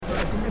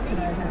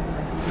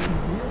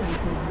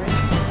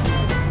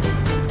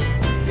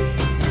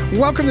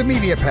Welcome to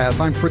MediaPath.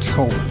 I'm Fritz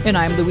Coleman. And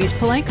I'm Louise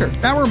Palanker.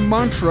 Our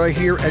mantra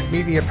here at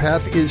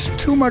MediaPath is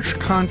too much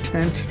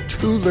content,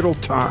 too little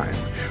time.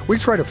 We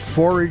try to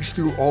forage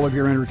through all of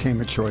your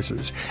entertainment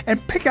choices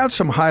and pick out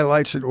some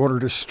highlights in order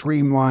to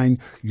streamline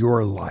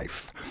your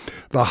life.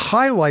 The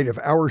highlight of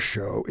our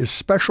show is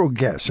special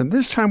guests, and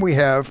this time we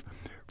have,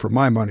 for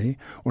my money,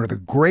 one of the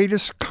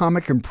greatest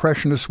comic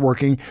impressionists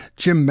working,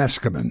 Jim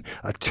Meskimen,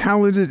 a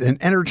talented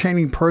and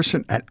entertaining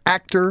person, an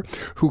actor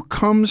who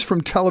comes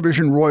from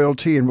television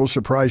royalty, and we'll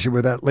surprise you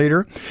with that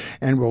later,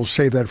 and we'll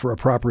save that for a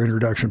proper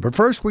introduction. But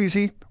first,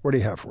 Wheezy, what do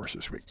you have for us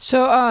this week?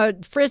 So,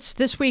 Fritz,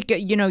 this week,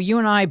 you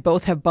and I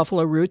both have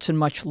Buffalo roots and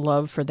much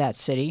love for that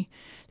city.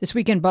 This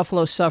weekend,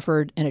 Buffalo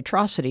suffered an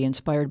atrocity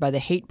inspired by the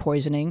hate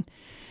poisoning,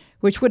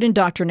 which would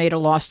indoctrinate a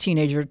lost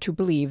teenager to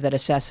believe that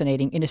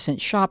assassinating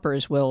innocent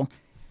shoppers will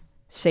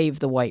save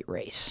the white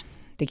race.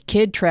 The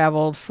kid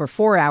traveled for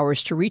 4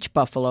 hours to reach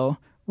Buffalo.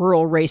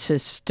 Rural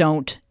racists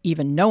don't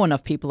even know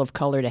enough people of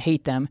color to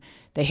hate them.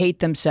 They hate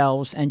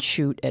themselves and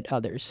shoot at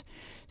others.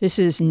 This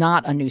is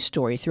not a new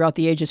story. Throughout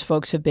the ages,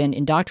 folks have been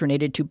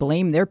indoctrinated to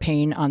blame their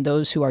pain on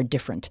those who are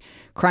different.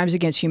 Crimes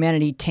against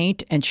humanity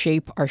taint and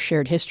shape our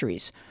shared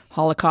histories.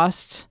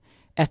 Holocausts,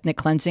 ethnic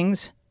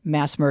cleansings,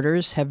 mass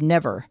murders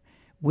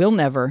will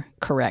never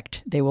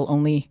correct. They will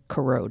only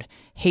corrode.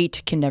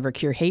 Hate can never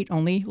cure hate.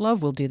 Only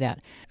love will do that.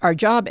 Our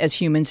job as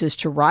humans is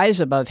to rise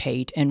above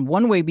hate, and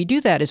one way we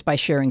do that is by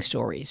sharing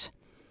stories.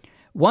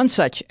 One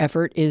such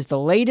effort is the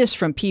latest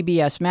from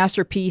PBS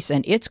Masterpiece,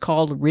 and it's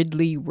called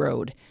Ridley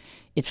Road.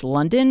 It's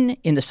London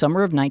in the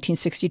summer of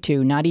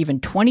 1962, not even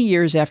 20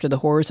 years after the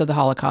horrors of the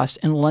Holocaust,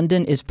 and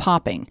London is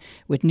popping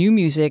with new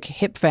music,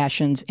 hip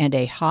fashions, and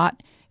a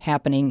hot,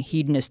 happening,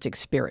 hedonistic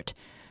spirit.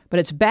 But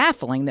it's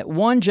baffling that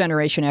one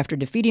generation after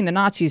defeating the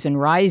Nazis and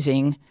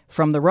rising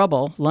from the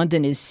rubble,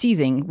 London is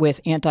seething with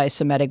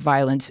anti-Semitic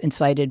violence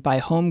incited by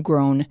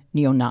homegrown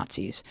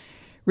neo-Nazis.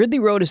 Ridley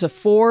Road is a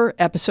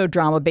 4-episode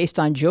drama based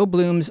on Joe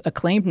Bloom's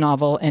acclaimed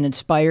novel and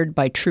inspired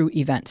by true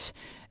events.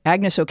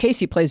 Agnes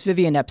O'Casey plays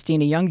Vivian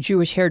Epstein, a young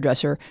Jewish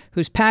hairdresser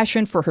whose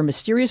passion for her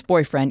mysterious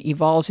boyfriend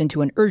evolves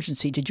into an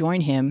urgency to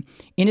join him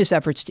in his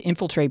efforts to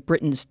infiltrate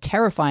Britain's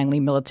terrifyingly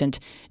militant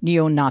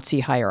neo-Nazi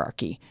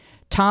hierarchy.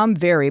 Tom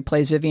Very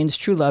plays Vivian's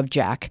true love,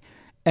 Jack,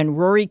 and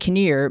Rory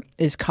Kinnear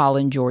is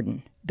Colin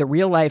Jordan, the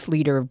real-life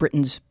leader of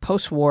Britain's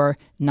post-war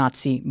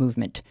Nazi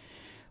movement.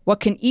 What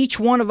can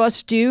each one of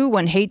us do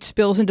when hate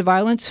spills into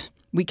violence?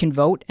 We can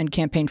vote and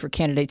campaign for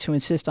candidates who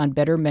insist on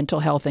better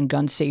mental health and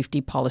gun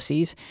safety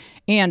policies,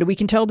 and we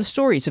can tell the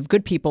stories of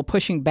good people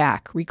pushing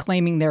back,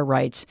 reclaiming their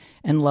rights,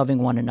 and loving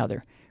one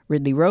another.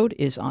 Ridley Road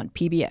is on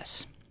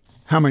PBS.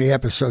 How many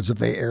episodes have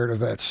they aired of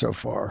that so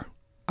far?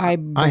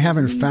 I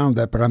haven't found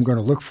that, but I'm going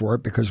to look for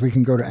it because we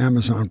can go to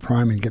Amazon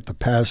Prime and get the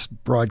past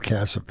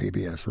broadcasts of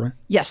PBS, right?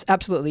 Yes,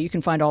 absolutely. You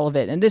can find all of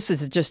it. And this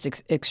is just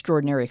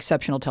extraordinary,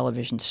 exceptional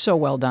television. So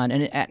well done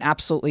and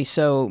absolutely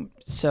so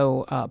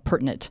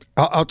pertinent.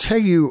 I'll tell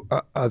you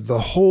the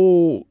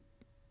whole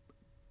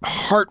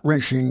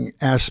heart-wrenching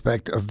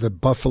aspect of the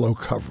Buffalo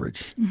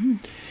coverage. Mm-hmm.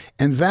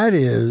 And that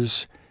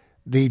is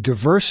the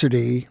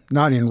diversity,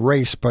 not in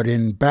race, but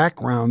in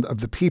background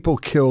of the people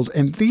killed.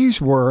 And these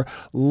were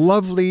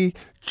lovely,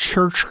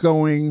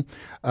 church-going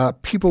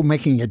people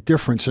making a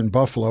difference in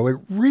Buffalo. It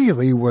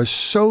really was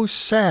so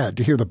sad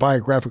to hear the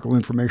biographical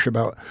information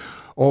about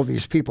all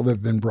these people that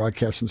have been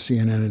broadcast on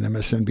CNN and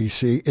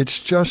MSNBC. It's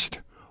just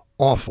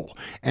awful.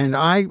 And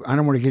I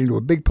don't want to get into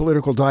a big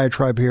political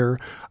diatribe here.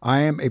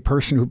 I am a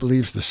person who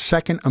believes the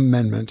Second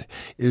Amendment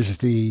is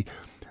the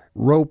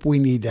rope we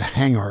need to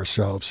hang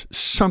ourselves.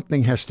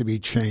 Something has to be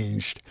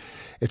changed.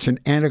 It's an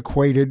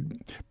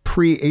antiquated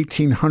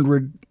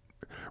pre-1800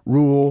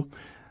 rule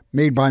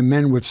made by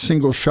men with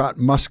single-shot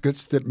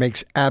muskets that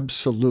makes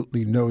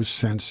absolutely no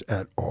sense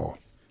at all.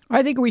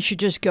 I think we should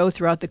just go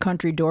throughout the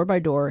country door by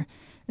door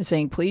and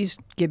saying, please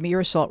give me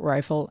your assault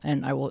rifle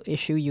and I will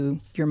issue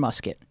you your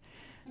musket.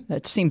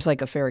 That seems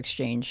like a fair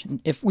exchange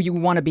if you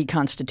want to be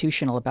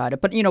constitutional about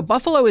it. But,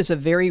 Buffalo is a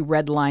very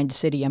red-lined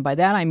city, and by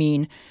that I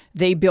mean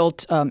they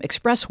built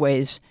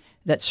expressways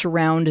that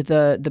surround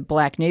the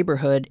black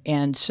neighborhood,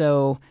 and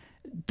so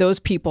those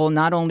people,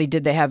 not only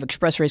did they have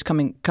expressways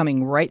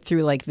coming right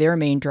through like their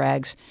main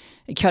drags,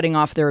 cutting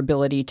off their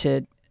ability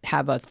to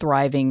have a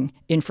thriving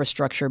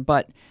infrastructure,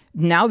 but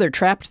now they're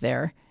trapped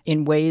there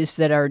in ways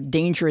that are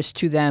dangerous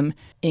to them,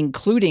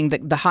 including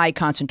the high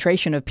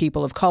concentration of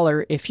people of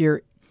color if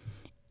you're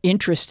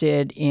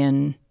interested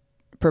in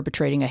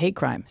perpetrating a hate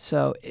crime.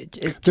 So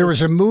there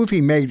was a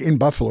movie made in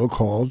Buffalo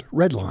called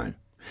Redline,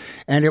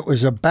 and it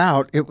was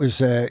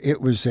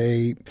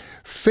a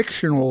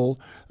fictional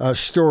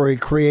story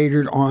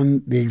created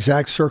on the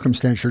exact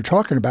circumstance you're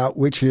talking about,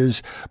 which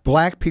is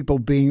black people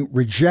being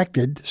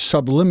rejected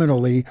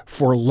subliminally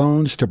for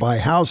loans to buy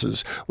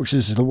houses, which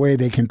is the way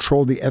they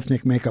control the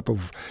ethnic makeup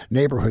of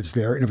neighborhoods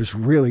there. And it was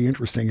really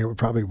interesting. It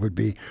would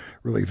be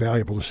really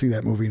valuable to see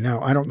that movie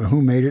now. I don't know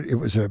who made it. It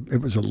was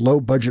a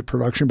low budget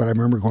production, but I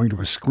remember going to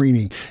a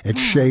screening at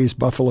Shea's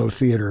Buffalo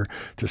Theater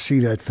to see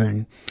that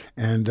thing.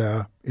 And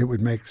it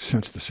would make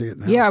sense to see it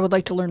now. Yeah, I would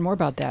like to learn more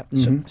about that.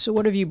 So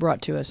what have you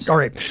brought to us? All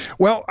right.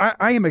 Well,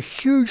 I am a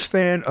huge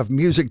fan of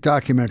music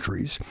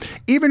documentaries.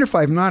 Even if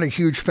I'm not a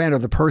huge fan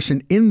of the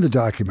person in the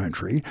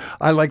documentary,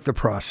 I like the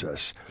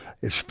process.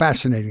 It's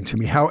fascinating to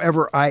me.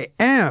 However, I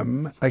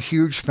am a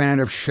huge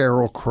fan of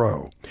Sheryl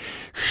Crow.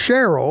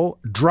 Sheryl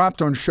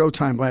dropped on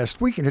Showtime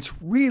last week, and it's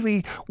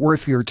really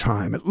worth your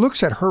time. It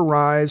looks at her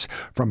rise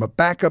from a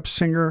backup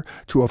singer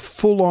to a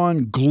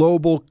full-on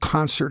global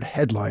concert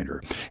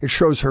headliner. It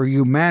shows her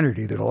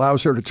humanity that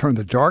allows her to turn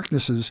the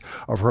darknesses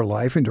of her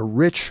life into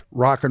rich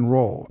rock and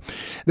roll.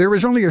 There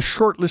is only a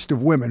short list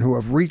of women who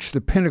have reached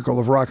the pinnacle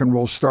of rock and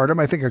roll stardom.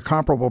 I think a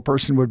comparable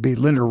person would be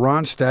Linda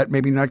Ronstadt,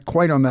 maybe not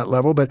quite on that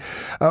level, but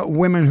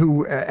women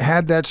who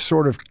had that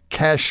sort of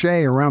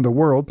cachet around the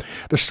world.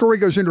 The story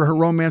goes into her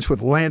romance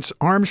with Lance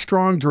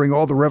Armstrong during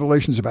all the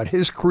revelations about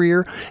his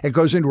career. It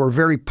goes into her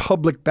very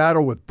public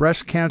battle with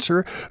breast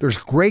cancer. There's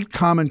great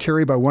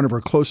commentary by one of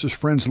her closest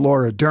friends,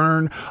 Laura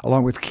Dern,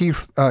 along with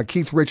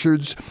Keith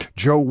Richards,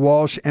 Joe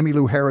Walsh,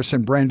 Emmylou Harris,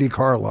 and Brandi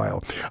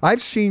Carlile.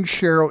 I've seen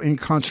Sheryl in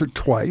concert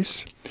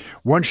twice.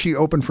 Once she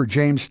opened for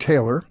James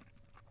Taylor,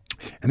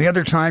 and the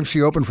other time she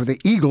opened for the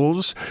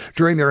Eagles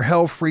during their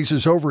Hell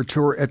Freezes Over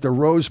tour at the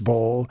Rose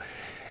Bowl.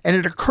 And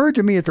it occurred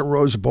to me at the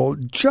Rose Bowl,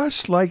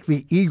 just like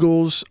the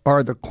Eagles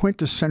are the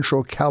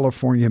quintessential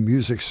California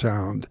music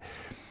sound,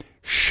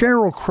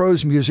 Sheryl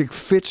Crow's music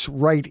fits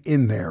right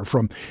in there.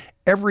 From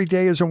Every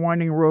Day is a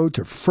Winding Road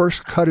to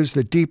First Cut is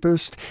the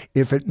Deepest,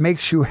 If It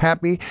Makes You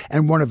Happy,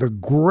 and one of the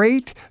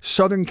great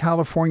Southern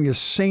California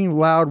sing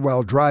loud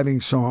while driving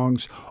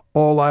songs,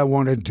 All I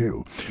Want to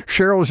Do.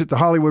 Sheryl is at the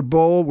Hollywood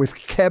Bowl with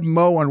Keb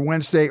Mo on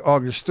Wednesday,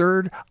 August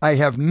 3rd. I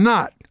have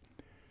not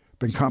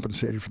been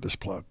compensated for this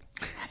plug.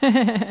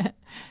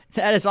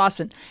 That is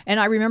awesome. And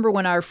I remember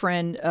when our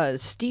friend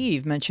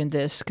Steve mentioned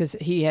this, because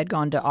he had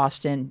gone to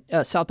Austin,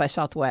 South by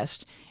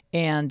Southwest,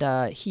 and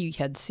he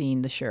had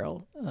seen the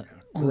Sheryl.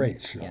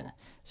 Great show. Yeah.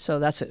 So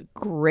that's a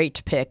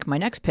great pick. My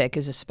next pick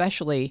is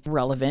especially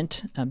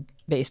relevant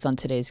based on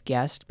today's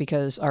guest,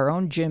 because our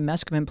own Jim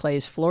Meskimen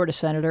plays Florida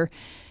Senator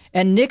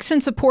and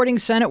Nixon supporting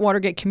Senate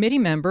Watergate Committee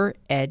member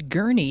Ed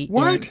Gurney.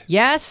 What?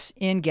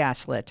 In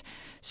Gaslit.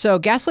 So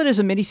Gaslit is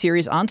a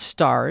miniseries on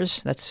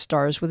Starz, that's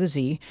Stars with a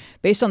Z,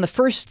 based on the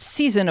first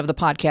season of the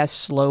podcast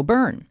Slow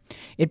Burn.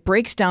 It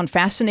breaks down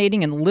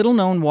fascinating and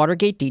little-known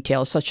Watergate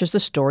details, such as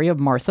the story of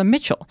Martha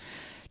Mitchell.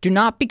 Do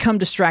not become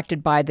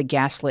distracted by the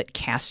Gaslit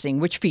casting,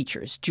 which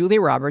features Julia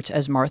Roberts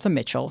as Martha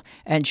Mitchell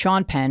and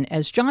Sean Penn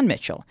as John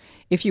Mitchell.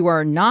 If you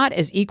are not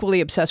as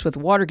equally obsessed with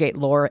Watergate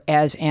lore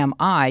as am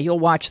I, you'll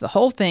watch the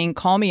whole thing,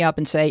 call me up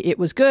and say, it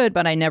was good,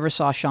 but I never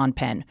saw Sean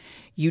Penn.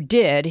 You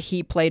did.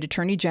 He played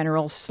Attorney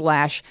General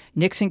 /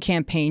 Nixon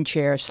campaign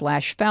chair /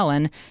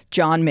 felon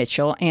John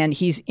Mitchell, and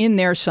he's in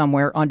there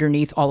somewhere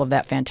underneath all of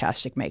that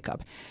fantastic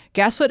makeup.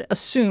 Gaslit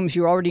assumes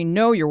you already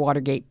know your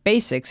Watergate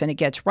basics, and it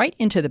gets right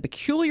into the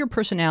peculiar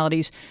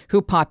personalities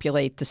who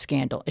populate the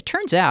scandal. It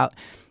turns out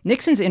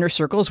Nixon's inner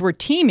circles were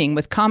teeming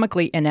with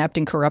comically inept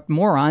and corrupt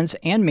morons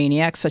and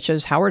maniacs such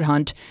as Howard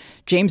Hunt,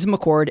 James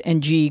McCord,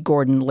 and G.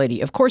 Gordon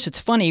Liddy. Of course, it's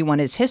funny when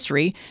it's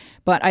history,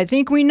 but I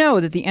think we know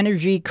that the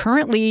energy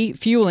currently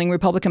fueling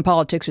Republican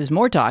politics is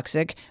more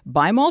toxic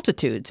by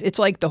multitudes. It's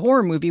like the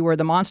horror movie where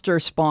the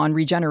monster spawn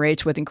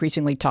regenerates with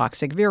increasingly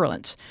toxic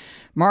virulence.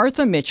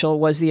 Martha Mitchell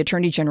was the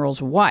Attorney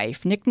General's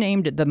wife,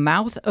 nicknamed the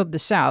Mouth of the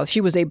South.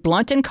 She was a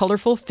blunt and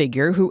colorful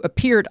figure who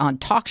appeared on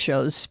talk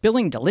shows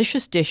spilling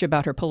delicious dish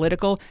about her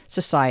political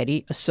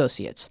society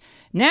associates.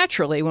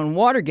 Naturally, when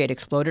Watergate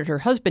exploded, her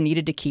husband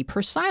needed to keep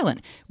her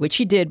silent, which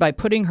he did by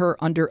putting her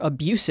under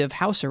abusive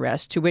house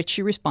arrest, to which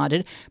she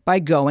responded by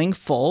going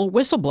full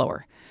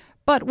whistleblower.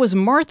 But was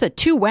Martha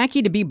too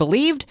wacky to be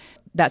believed?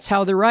 That's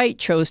how the right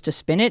chose to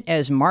spin it,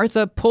 as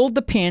Martha pulled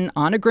the pin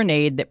on a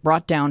grenade that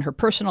brought down her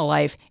personal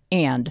life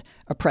and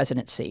a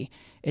presidency.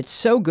 It's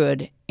so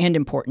good and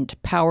important.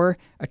 Power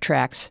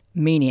attracts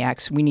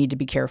maniacs. We need to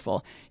be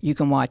careful. You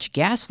can watch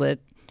Gaslit,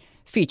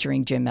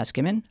 featuring Jim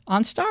Meskimen,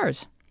 on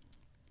Starz.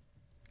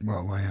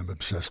 Well, I am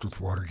obsessed with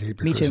Watergate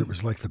because it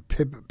was like the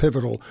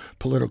pivotal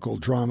political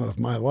drama of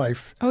my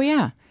life. Oh,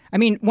 yeah. I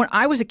mean, when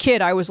I was a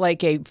kid, I was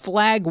like a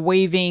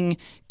flag-waving,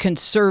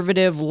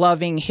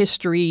 conservative-loving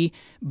history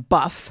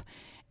buff.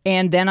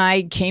 And then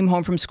I came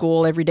home from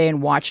school every day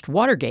and watched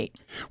Watergate.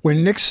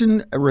 When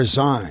Nixon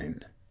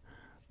resigned,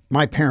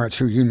 my parents,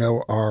 who you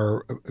know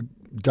are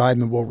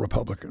dyed-in-the-wool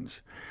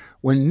Republicans,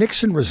 when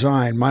Nixon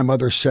resigned, my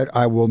mother said,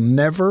 I will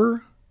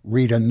never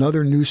read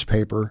another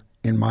newspaper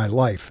in my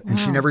life. And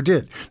she never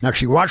did. Now,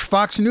 she watched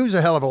Fox News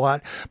a hell of a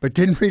lot, but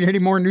didn't read any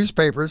more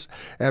newspapers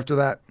after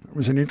that. It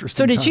was an interesting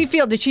So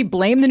time. did she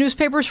blame the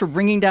newspapers for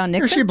bringing down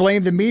Nixon? She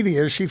blamed the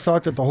media. She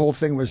thought that the whole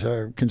thing was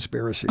a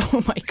conspiracy.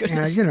 Oh, my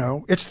goodness.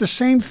 It's the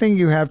same thing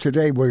you have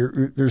today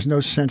where there's no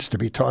sense to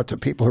be taught to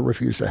people who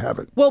refuse to have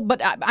it. Well, but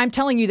I'm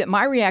telling you that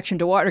my reaction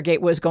to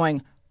Watergate was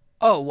going,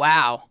 oh,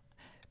 wow.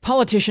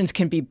 Politicians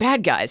can be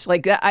bad guys.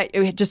 Like that,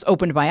 it just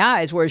opened my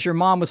eyes, whereas your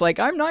mom was like,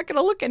 I'm not going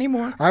to look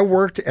anymore. I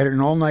worked at an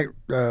all-night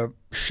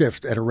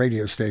shift at a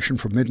radio station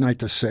from midnight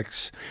to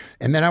 6,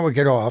 and then I would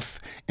get off,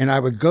 and I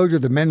would go to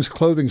the men's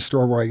clothing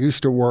store where I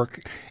used to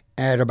work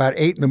at about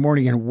 8 in the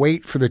morning and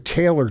wait for the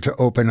tailor to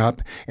open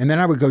up, and then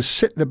I would go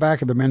sit in the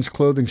back of the men's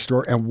clothing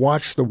store and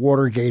watch the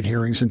Watergate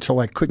hearings until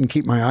I couldn't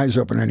keep my eyes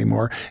open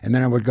anymore, and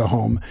then I would go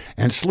home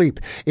and sleep.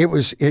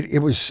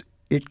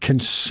 It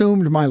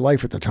consumed my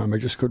life at the time. I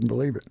just couldn't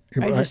believe it.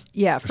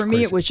 For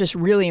me, it was just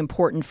really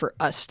important for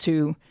us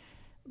to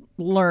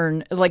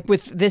learn, like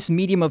with this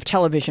medium of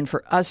television,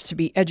 for us to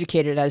be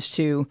educated as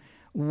to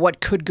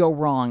what could go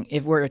wrong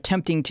if we're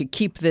attempting to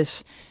keep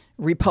this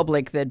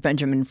republic that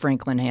Benjamin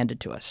Franklin handed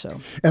to us. So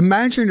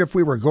imagine if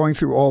we were going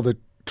through all the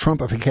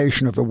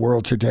Trumpification of the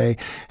world today,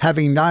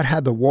 having not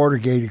had the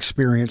Watergate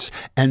experience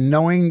and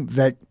knowing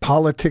that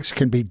politics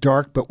can be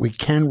dark, but we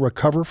can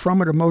recover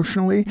from it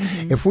emotionally.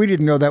 Mm-hmm. If we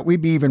didn't know that,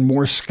 we'd be even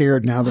more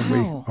scared now than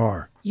we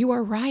are. You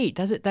are right.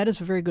 That is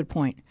a very good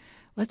point.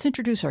 Let's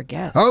introduce our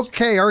guest.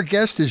 Okay, our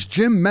guest is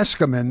Jim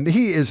Meskimen.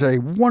 He is a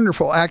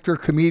wonderful actor,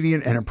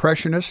 comedian, and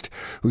impressionist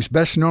who's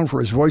best known for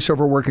his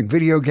voiceover work in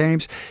video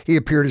games. He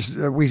appeared, as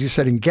Weezy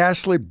said, in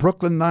Gaslit,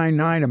 Brooklyn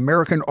Nine-Nine,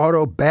 American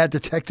Auto, Bad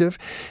Detective.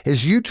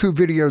 His YouTube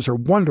videos are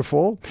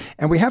wonderful.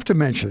 And we have to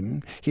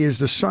mention, he is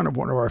the son of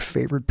one of our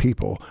favorite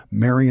people,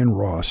 Marion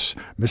Ross,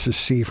 Mrs.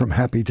 C from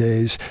Happy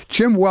Days.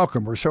 Jim,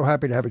 welcome. We're so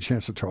happy to have a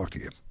chance to talk to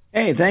you.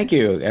 Hey, thank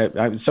you.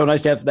 It's so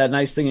nice to have that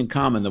nice thing in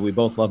common that we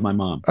both love my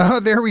mom. Oh,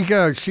 there we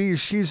go.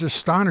 She's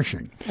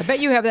astonishing. I bet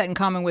you have that in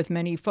common with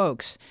many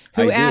folks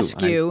who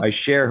ask you. I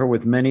share her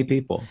with many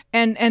people.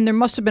 And there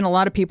must have been a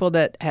lot of people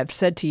that have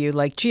said to you,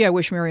 like, gee, I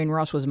wish Marion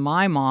Ross was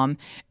my mom.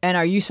 And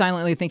are you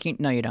silently thinking,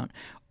 no, you don't?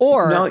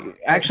 Or no.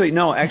 Actually,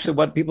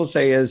 what people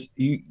say is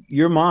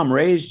your mom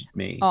raised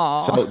me.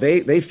 Aww. So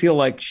they feel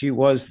like she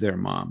was their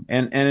mom.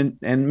 And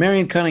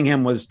Marion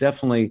Cunningham was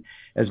definitely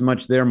as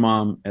much their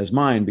mom as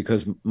mine,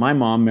 because my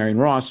mom, Marion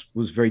Ross,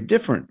 was very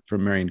different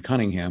from Marion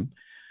Cunningham.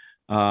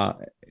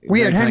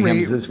 We had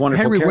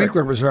Henry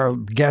Winkler was our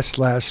guest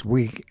last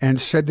week and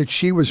said that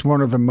she was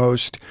one of the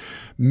most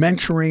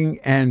mentoring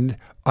and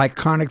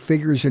iconic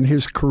figures in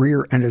his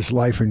career and his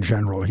life in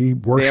general. He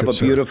worships They have a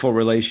her. beautiful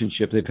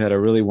relationship. They've had a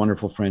really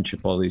wonderful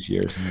friendship all these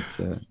years.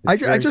 And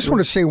I just want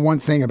to say one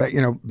thing about,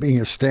 being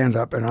a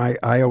stand-up, and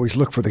I always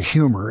look for the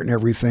humor and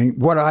everything.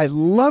 What I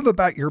love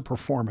about your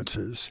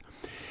performances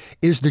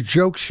is the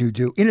jokes you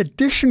do. In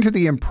addition to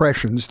the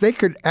impressions,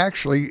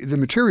 the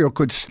material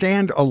could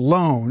stand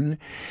alone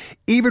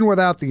even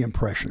without the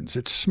impressions.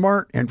 It's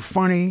smart and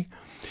funny.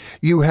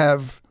 You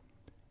have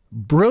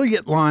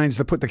brilliant lines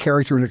that put the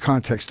character into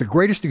context. The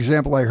greatest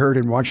example I heard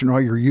in watching all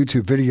your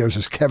YouTube videos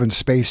is Kevin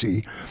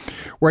Spacey,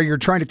 where you're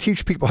trying to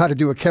teach people how to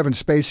do a Kevin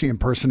Spacey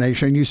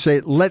impersonation. And you say,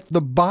 let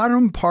the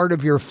bottom part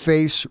of your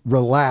face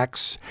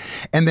relax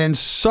and then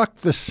suck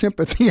the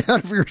sympathy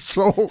out of your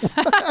soul.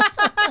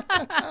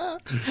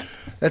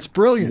 That's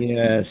brilliant.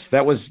 Yes,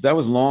 that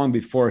was long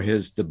before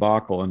his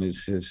debacle and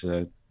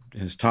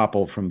his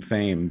topple from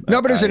fame.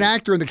 No, but as an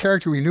actor and the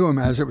character we knew him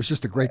as, it was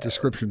just a great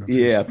description of his.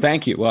 Yeah,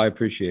 thank you. Well, I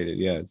appreciate it.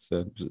 Yeah, it's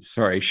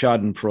sorry,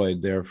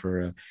 Schadenfreude there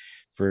for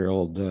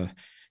old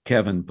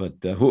Kevin, but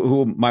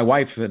who my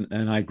wife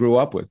and I grew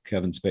up with,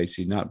 Kevin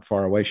Spacey, not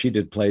far away. She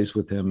did plays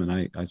with him,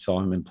 and I saw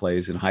him in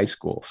plays in high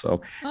school,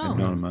 so I've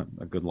known him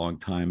a good long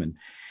time. And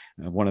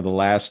one of the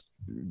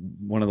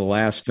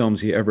last films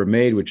he ever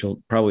made, which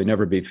will probably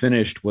never be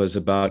finished, was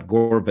about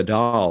Gore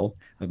Vidal,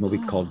 a movie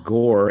called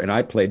Gore, and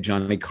I played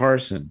Johnny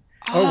Carson.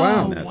 Oh,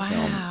 wow. In that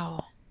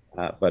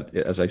film. But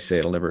as I say,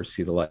 it'll never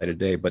see the light of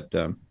day. But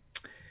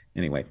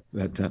anyway,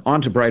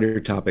 on to brighter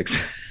topics.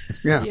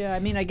 Yeah. I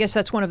mean, I guess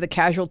that's one of the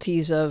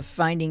casualties of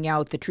finding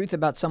out the truth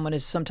about someone,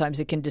 is sometimes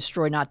it can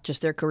destroy not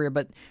just their career,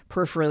 but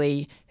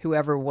peripherally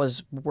whoever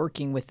was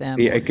working with them.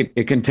 Yeah,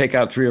 it can take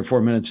out 3 or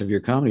 4 minutes of your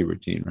comedy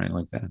routine, right?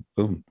 Like that.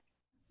 Boom.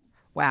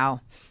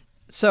 Wow.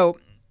 So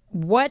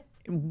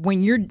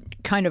when you're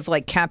kind of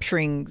like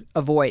capturing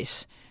a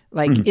voice,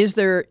 like, is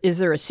there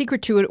a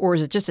secret to it, or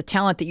is it just a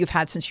talent that you've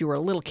had since you were a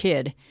little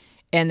kid,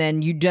 and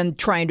then you done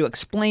trying to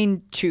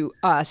explain to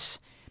us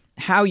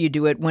how you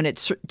do it when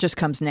it just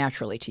comes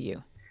naturally to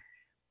you?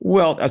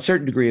 Well, a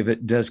certain degree of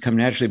it does come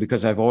naturally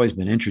because I've always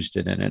been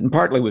interested in it, and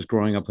partly was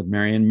growing up with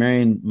Marion.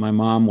 Marion, my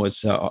mom,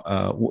 was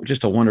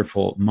just a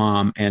wonderful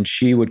mom, and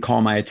she would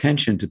call my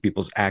attention to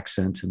people's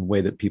accents and the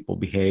way that people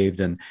behaved,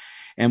 and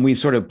we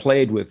sort of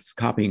played with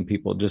copying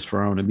people just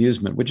for our own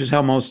amusement, which is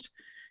how most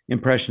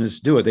impressionists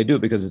do it. They do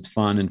it because it's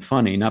fun and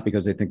funny, not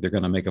because they think they're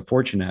going to make a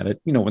fortune at it,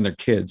 when they're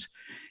kids.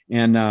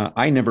 And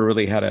I never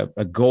really had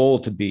a goal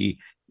to be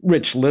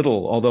Rich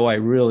Little, although I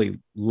really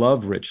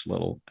loved Rich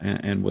Little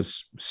and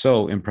was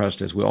so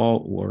impressed, as we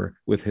all were,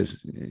 with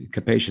his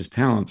capacious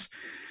talents.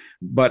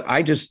 but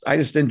I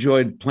just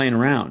enjoyed playing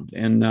around.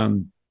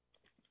 And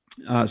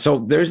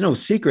so there's no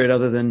secret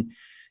other than,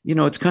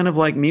 it's kind of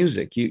like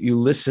music. You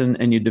listen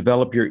and you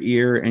develop your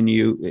ear, and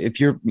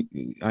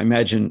I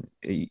imagine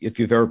if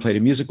you've ever played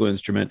a musical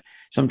instrument,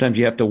 sometimes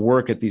you have to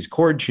work at these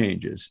chord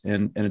changes,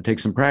 and it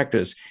takes some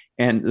practice.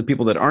 And the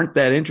people that aren't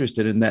that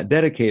interested and that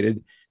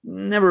dedicated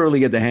never really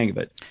get the hang of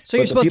it. So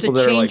you're supposed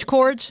to change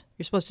chords?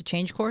 You're supposed to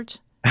change chords?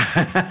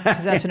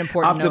 Because that's an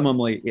important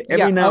Optimally. Note.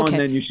 Every now and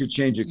then you should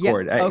change a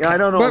chord. I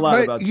don't know a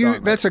lot about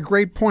songwriting. That's a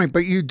great point, but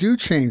you do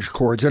change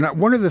chords. And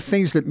one of the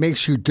things that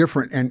makes you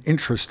different and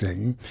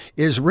interesting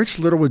is Rich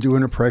Little would do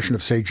an impression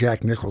of, say,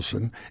 Jack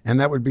Nicholson, and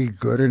that would be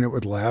good, and it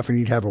would laugh, and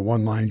he'd have a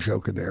one-line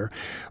joke in there.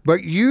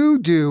 But you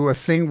do a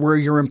thing where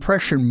your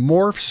impression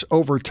morphs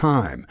over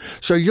time.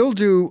 So you'll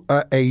do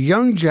a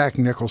young Jack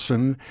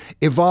Nicholson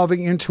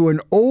evolving into an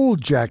old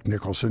Jack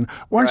Nicholson.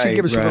 Why don't you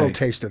give us a little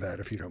taste of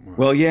that, if you don't mind?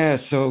 Well, yeah,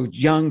 so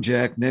young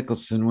Jack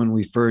Nicholson, when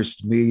we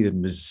first meet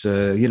him, is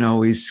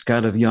he's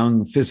got a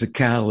young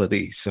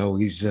physicality, so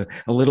he's a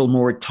little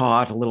more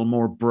taut, a little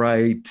more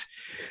bright,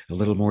 a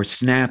little more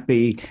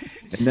snappy.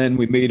 And then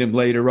we meet him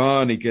later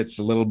on, he gets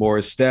a little more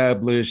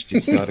established,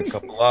 he's got a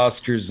couple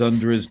Oscars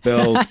under his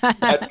belt.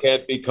 That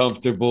can't be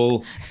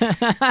comfortable.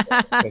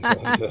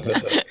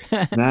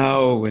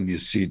 Now when you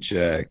see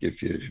Jack,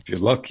 if you're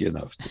lucky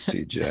enough to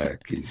see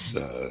Jack, he's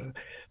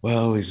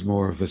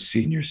more of a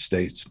senior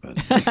statesman.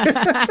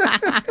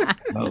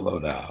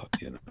 Mellowed out,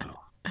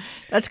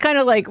 That's kind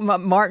of like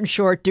Martin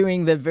Short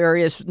doing the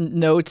various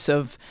notes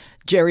of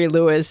Jerry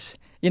Lewis,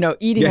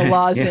 eating a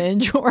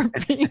lozenge or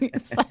being.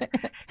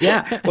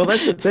 Yeah, well,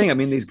 that's the thing. I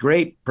mean, these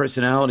great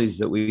personalities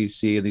that we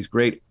see, these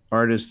great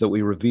artists that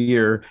we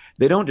revere,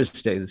 they don't just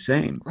stay the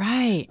same.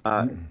 Right.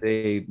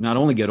 They not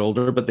only get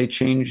older, but they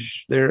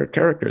change their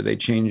character. They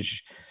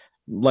change,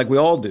 like we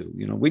all do.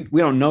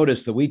 We don't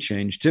notice that we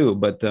change too.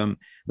 But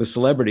with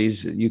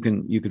celebrities, you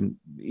can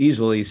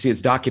easily see, it's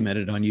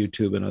documented on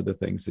YouTube and other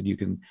things, that you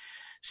can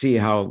see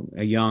how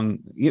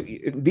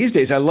these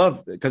days I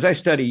love, because I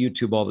study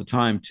YouTube all the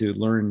time to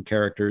learn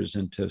characters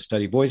and to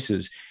study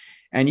voices.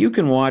 And you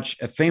can watch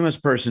a famous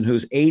person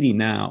who's 80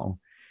 now,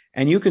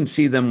 and you can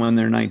see them when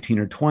they're 19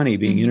 or 20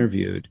 being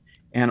interviewed,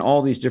 and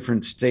all these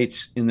different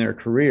states in their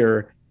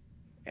career.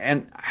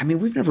 And I mean,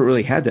 we've never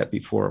really had that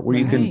before, where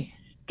you can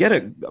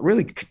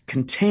really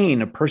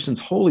contain a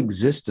person's whole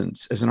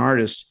existence as an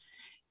artist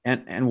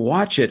and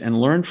watch it and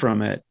learn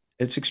from it.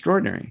 It's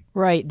extraordinary.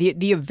 Right.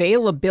 The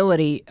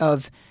availability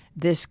of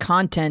this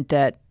content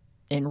that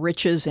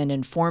enriches and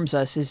informs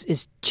us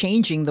is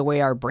changing the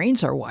way our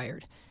brains are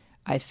wired,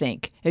 I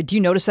think. Do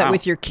you notice that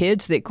with your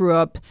kids that grew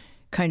up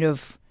kind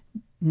of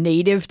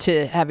native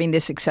to having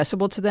this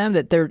accessible to them,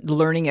 that they're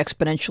learning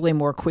exponentially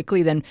more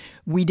quickly than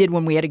we did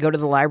when we had to go to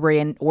the library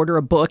and order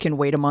a book and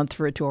wait a month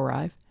for it to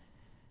arrive?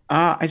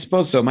 I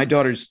suppose so. My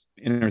daughter's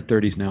in her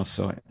 30s now,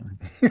 so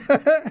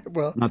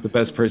well, not the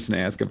best person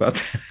to ask about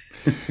that.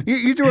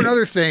 You do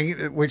another thing,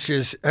 which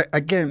is,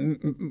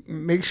 again,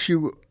 makes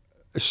you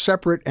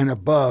separate and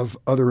above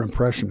other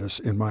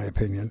impressionists, in my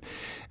opinion.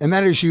 And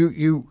that is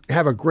you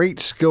have a great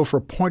skill for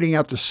pointing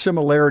out the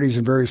similarities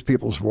in various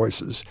people's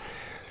voices.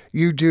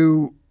 You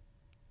do,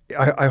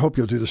 I hope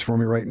you'll do this for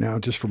me right now,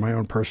 just for my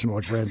own personal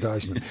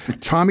aggrandizement.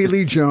 Tommy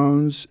Lee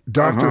Jones,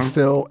 Dr.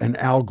 Phil, and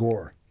Al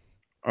Gore.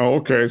 Oh,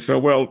 okay.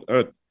 So,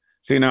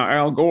 see, now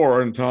Al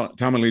Gore and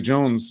Tommy Lee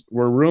Jones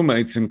were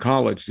roommates in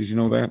college. Did you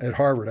know that? At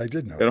Harvard, I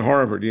did know. At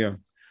Harvard, yeah.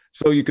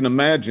 So you can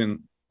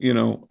imagine,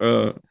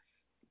 Al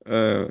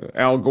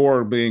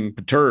Gore being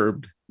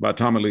perturbed by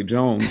Tommy Lee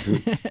Jones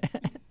and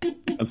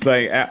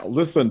say,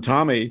 "Listen,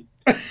 Tommy,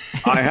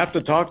 I have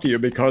to talk to you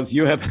because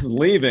you have been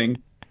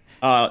leaving.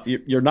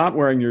 You're not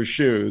wearing your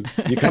shoes.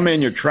 You come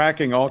in, you're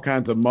tracking all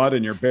kinds of mud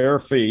in your bare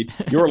feet.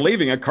 You're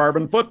leaving a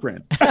carbon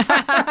footprint."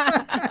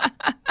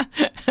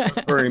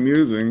 That's very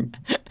amusing.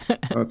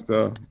 But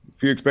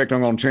if you expect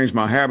I'm going to change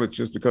my habits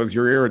just because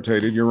you're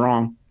irritated, you're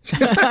wrong.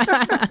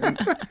 And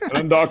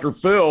then Dr.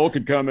 Phil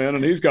could come in,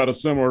 and he's got a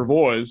similar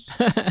voice,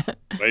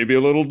 maybe a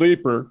little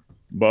deeper,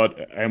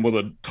 and with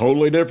a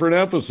totally different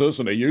emphasis,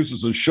 and he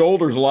uses his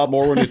shoulders a lot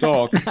more when he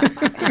talks.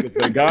 I could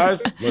say,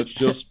 "Guys, let's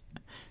just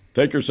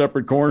take your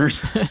separate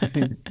corners."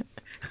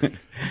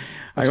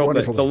 I hope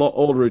it's an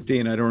old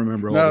routine. I don't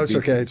remember. No, it's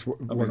okay. It's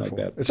wonderful.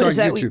 Like it's on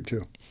YouTube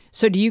too.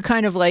 So do you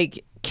kind of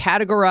like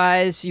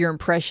categorize your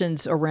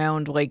impressions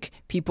around like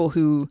people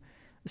who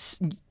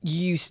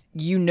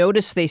you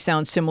notice they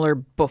sound similar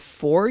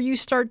before you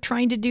start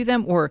trying to do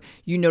them, or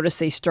you notice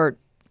they start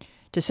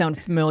to sound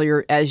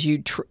familiar as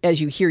you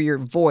hear your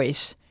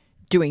voice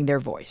doing their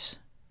voice?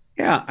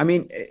 Yeah, I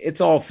mean,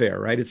 it's all fair,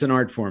 right? It's an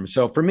art form.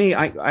 So for me,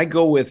 I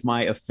go with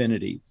my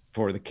affinity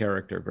for the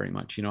character very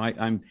much.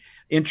 I'm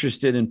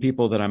interested in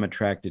people that I'm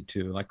attracted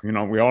to. Like,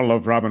 we all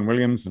love Robin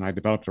Williams, and I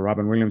developed a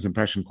Robin Williams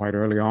impression quite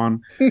early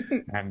on.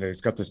 And he's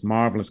got this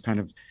marvelous kind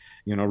of,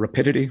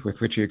 rapidity with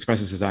which he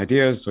expresses his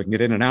ideas, so he can get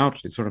in and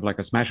out. It's sort of like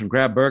a smash and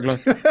grab burglar.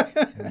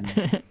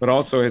 But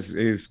also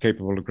is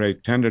capable of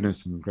great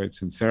tenderness and great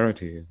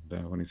sincerity.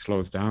 And when he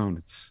slows down,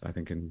 it's, I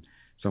think, in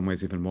some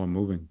ways even more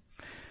moving.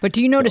 But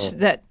do you notice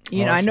that,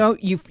 you know, Awesome. I know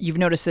you've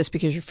noticed this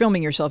because you're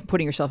filming yourself,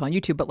 putting yourself on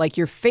YouTube, but like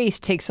your face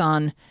takes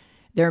on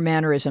their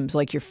mannerisms,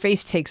 like your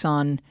face takes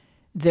on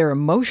their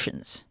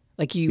emotions.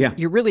 Like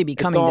you're really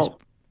becoming this.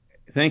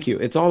 Thank you.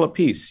 It's all a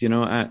piece, you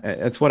know.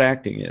 That's what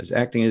acting is.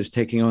 Acting is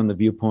taking on the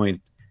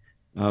viewpoint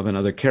of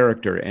another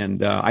character,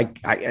 and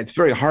it's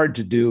very hard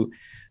to do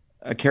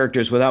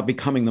characters without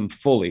becoming them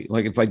fully.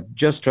 Like if I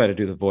just try to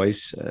do the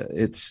voice,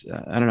 it's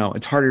I don't know.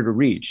 It's harder to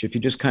reach if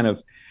you just kind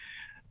of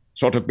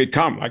sort of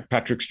become like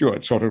Patrick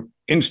Stewart, sort of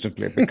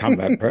instantly become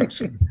that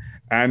person,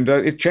 and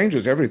it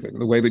changes everything.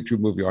 The way that you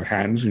move your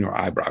hands and your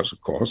eyebrows,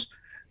 of course.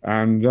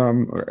 And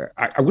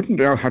I wouldn't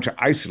know how to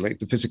isolate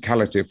the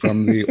physicality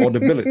from the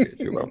audibility, if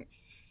you will.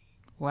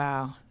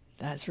 Wow.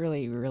 That's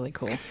really, really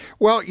cool.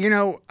 Well, you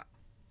know,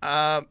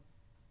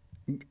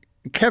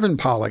 Kevin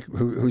Pollak,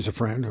 who's a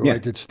friend who I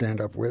did stand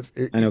up with.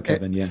 I know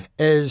Kevin,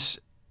 is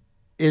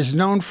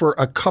known for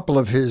a couple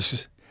of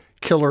his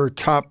killer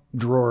top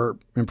drawer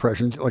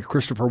impressions, like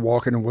Christopher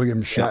Walken and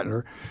William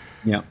Shatner.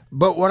 Yeah.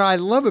 But what I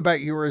love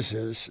about yours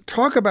is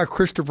talk about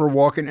Christopher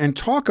Walken and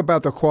talk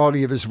about the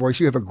quality of his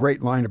voice. You have a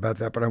great line about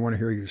that, but I want to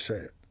hear you say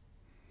it.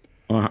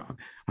 Well,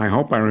 I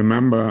hope I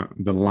remember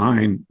the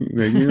line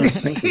that you're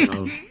thinking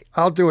of.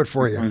 I'll do it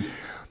for you.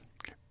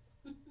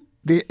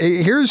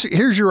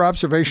 Here's your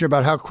observation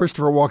about how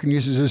Christopher Walken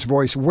uses his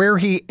voice. Where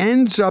he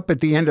ends up at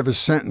the end of a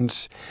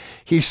sentence,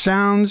 he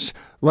sounds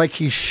like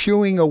he's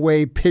shooing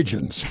away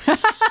pigeons.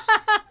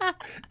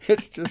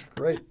 It's just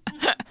great.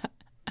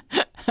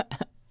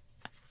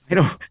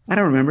 I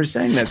don't remember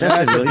saying that.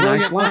 That's a really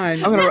nice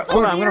line. I'm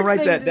gonna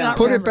write that down.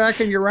 Put it back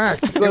in your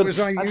act. It was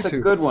on YouTube. That's a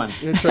good one.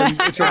 It's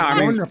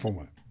a wonderful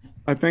one.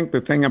 I think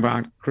the thing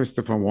about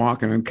Christopher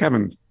Walken, and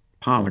Kevin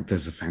Pollak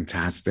does a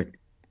fantastic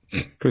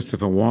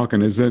Christopher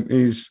Walken, is that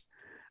he's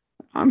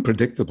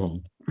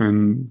unpredictable.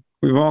 And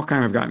we've all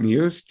kind of gotten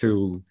used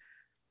to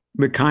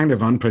the kind of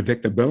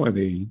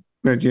unpredictability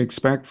that you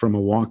expect from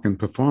a Walken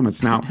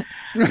performance. Now,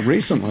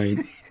 recently,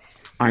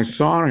 I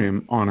saw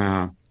him on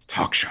a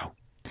talk show.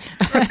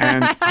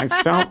 And I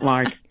felt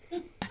like,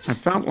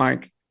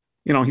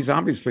 you know, he's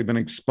obviously been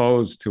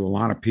exposed to a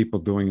lot of people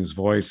doing his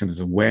voice and is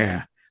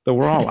aware that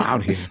we're all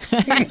out here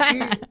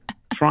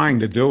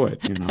trying to do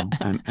it, you know,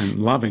 and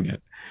loving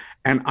it.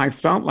 And I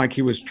felt like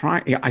he was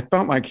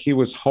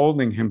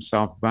holding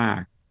himself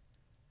back,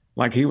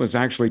 like he was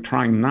actually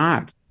trying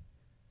not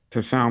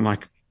to sound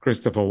like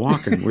Christopher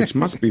Walken, which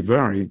must be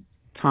very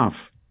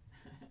tough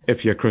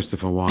if you're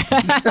Christopher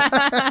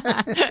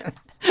Walken.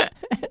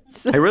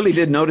 I really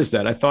did notice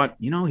that. I thought,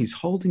 you know, he's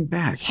holding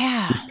back.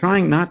 Yeah. He's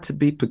trying not to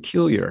be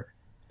peculiar.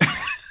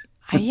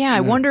 I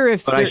wonder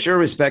if. But I sure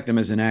respect him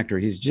as an actor.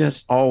 He's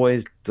just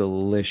always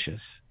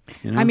delicious.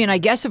 You know? I mean, I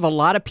guess if a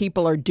lot of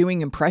people are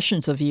doing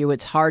impressions of you,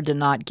 it's hard to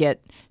not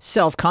get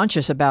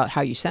self-conscious about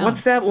how you sound.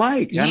 What's that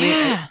like? Yeah. I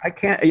mean, I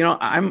can't. You know,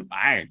 I'm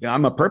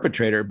a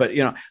perpetrator, but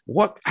you know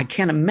what? I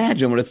can't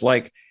imagine what it's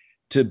like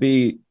to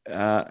be.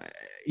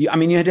 I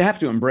mean, you'd have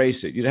to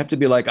embrace it. You'd have to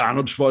be like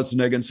Arnold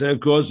Schwarzenegger and say, of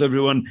course,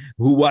 everyone,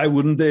 why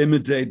wouldn't they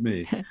imitate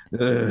me? You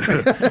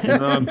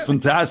know, I'm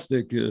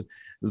fantastic.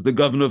 As the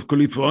governor of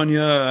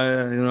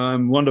California, you know,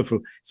 I'm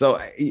wonderful.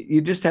 So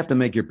you just have to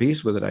make your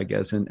peace with it, I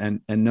guess,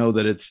 and know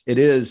that it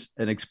is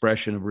an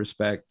expression of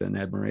respect and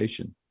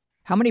admiration.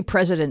 How many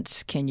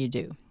presidents can you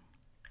do?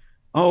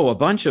 Oh, a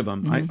bunch of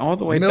them. Mm-hmm. All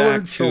the way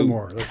Millard back to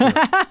Fillmore. That's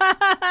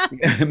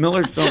it.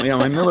 Millard Fillmore. Yeah,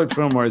 my Millard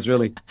Fillmore is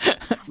really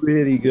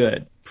pretty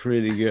good.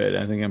 Pretty good.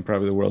 I think I'm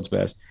probably the world's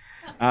best.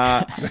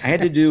 I've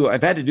had to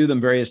do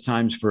them various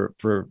times for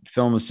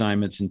film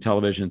assignments and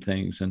television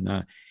things.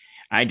 And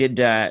I did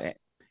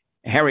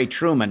Harry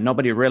Truman.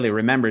 Nobody really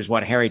remembers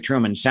what Harry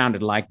Truman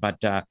sounded like,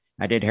 but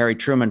I did Harry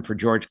Truman for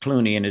George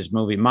Clooney in his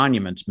movie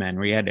Monuments Men,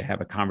 where he had to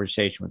have a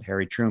conversation with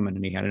Harry Truman,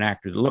 and he had an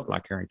actor that looked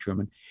like Harry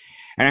Truman.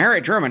 And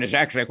Harry Truman is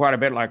actually quite a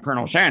bit like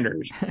Colonel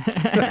Sanders.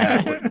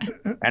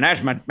 And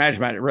that's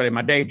really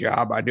my day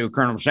job. I do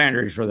Colonel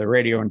Sanders for the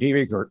radio and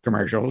TV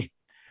commercials.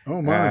 Oh,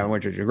 my.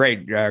 Which is a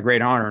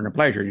great honor and a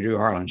pleasure to do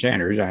Harlan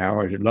Sanders. I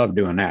always love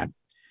doing that.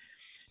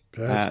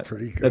 That's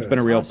pretty good. That's been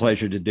a real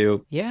pleasure to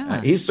do. Yeah.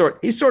 He's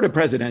sort of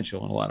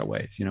presidential in a lot of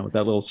ways, you know, with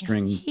that little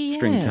string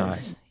tie.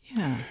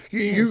 Yeah.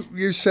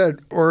 You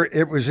said, or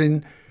it was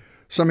in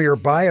some of your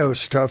bio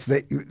stuff,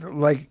 that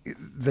like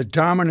the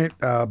dominant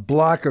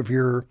block of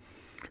your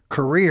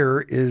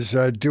career is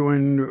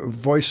doing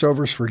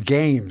voiceovers for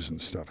games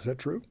and stuff. Is that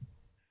true?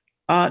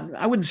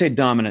 I wouldn't say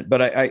dominant,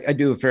 but I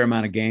do a fair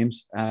amount of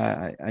games.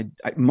 I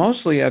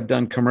mostly I've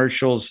done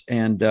commercials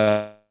and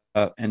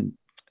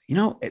you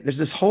know, there's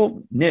this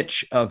whole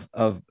niche of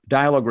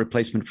dialogue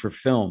replacement for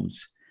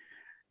films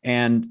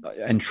and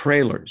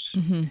trailers.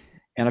 Mm-hmm.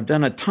 And I've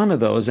done a ton of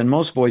those. And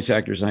most voice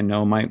actors I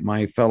know,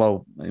 my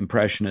fellow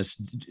impressionists,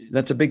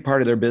 that's a big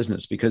part of their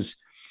business because,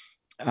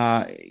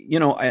 you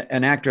know,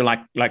 an actor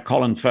like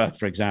Colin Firth,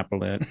 for example,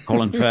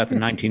 Colin Firth in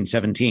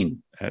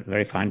 1917, a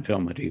very fine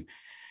film that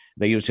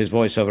they used his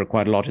voiceover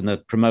quite a lot in the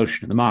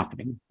promotion and the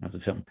marketing of the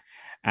film.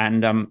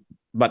 And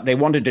but they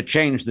wanted to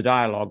change the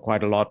dialogue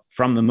quite a lot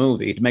from the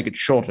movie to make it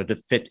shorter to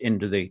fit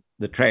into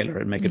the trailer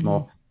and make it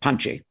more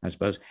punchy, I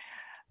suppose.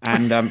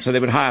 And so they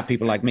would hire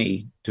people like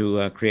me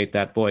to create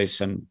that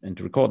voice and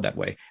to record that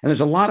way. And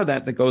there's a lot of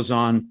that goes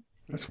on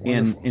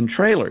in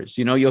trailers.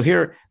 You know, you'll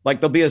hear, like,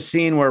 there'll be a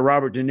scene where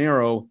Robert De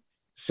Niro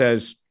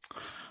says,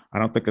 "I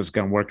don't think it's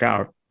going to work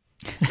out."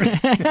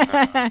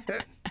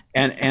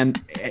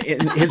 and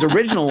his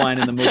original line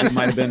in the movie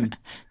might have been,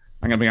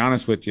 "I'm going to be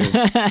honest with you.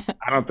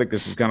 I don't think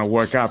this is going to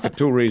work out for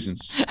two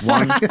reasons.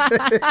 One,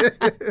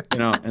 you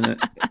know," and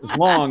it's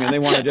long, and they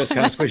want to just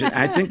kind of squish it.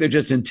 I think they're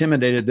just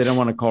intimidated. They don't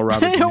want to call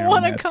Robert. They don't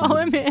want to call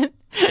him in.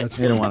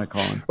 They don't want to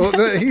call him.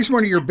 Well, he's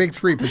one of your big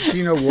three: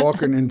 Pacino,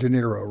 Walken, and De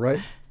Niro,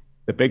 right?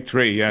 The big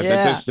three, yeah.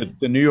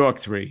 The New York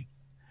three,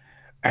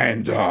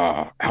 and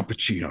Al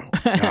Pacino.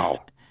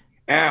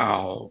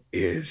 Al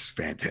is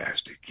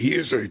fantastic. He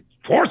is a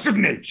force of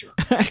nature.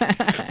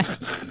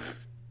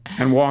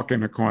 And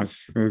Walken, of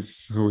course,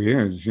 is who he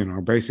is, you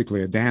know,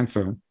 basically a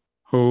dancer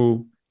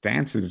who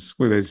dances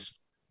with his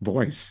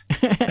voice.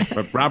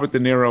 But Robert De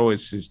Niro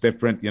is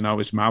different, you know,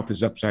 his mouth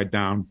is upside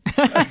down.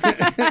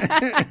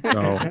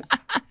 So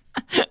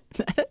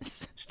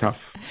it's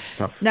tough. It's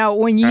tough. Now,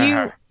 when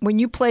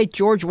you played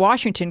George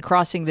Washington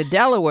crossing the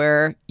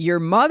Delaware, your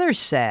mother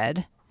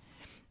said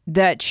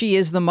that she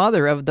is the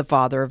mother of the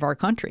father of our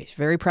country,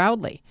 very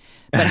proudly.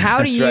 But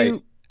how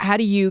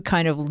do you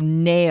kind of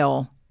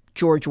nail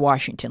George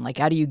Washington? Like,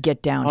 how do you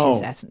get down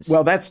his essence?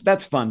 Well,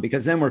 that's fun,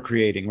 because then we're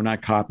creating, we're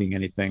not copying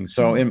anything.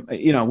 So,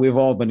 you know, we've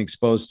all been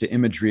exposed to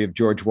imagery of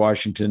George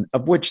Washington,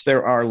 of which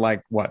there are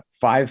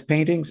 5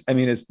 paintings. I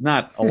mean, it's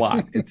not a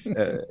lot. It's,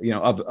 you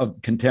know,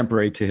 of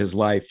contemporary to his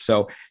life.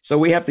 So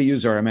we have to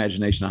use our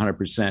imagination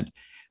 100%.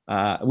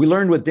 We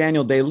learned with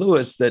Daniel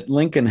Day-Lewis that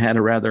Lincoln had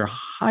a rather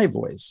high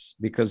voice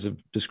because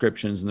of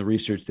descriptions and the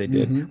research they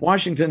did. Mm-hmm.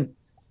 Washington,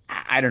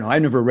 I don't know. I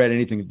never read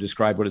anything to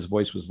describe what his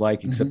voice was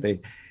like, except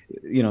they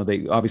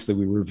obviously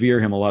we revere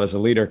him a lot as a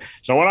leader.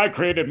 So when I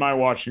created my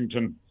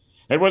Washington,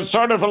 it was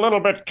sort of a little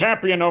bit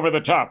campy and over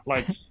the top.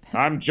 Like,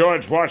 I'm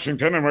George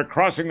Washington and we're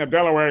crossing the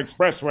Delaware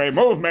Expressway.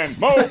 Move, men,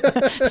 move.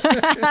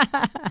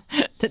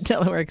 The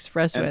Delaware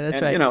Expressway,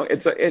 that's right. You know,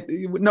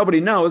 nobody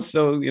knows.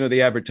 So, you know,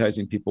 the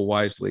advertising people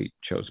wisely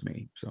chose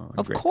me. So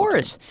of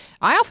course.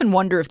 I often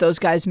wonder if those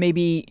guys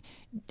maybe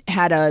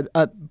had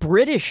a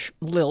British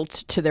lilt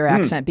to their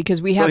accent, because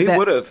we have he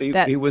would have.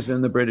 He was in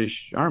the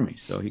British Army.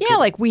 So he could.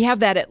 Like we have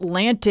that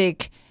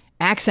Atlantic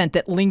accent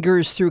that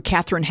lingers through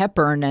Katharine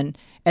Hepburn and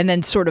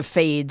then sort of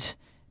fades.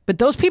 But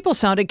those people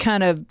sounded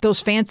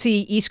those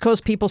fancy East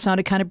Coast people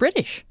sounded kind of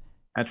British.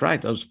 That's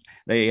right.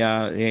 They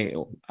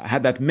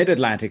had that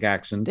mid-Atlantic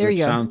accent, which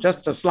sounds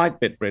just a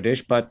slight bit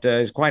British, but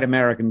is quite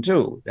American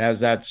too. It has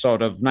that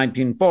sort of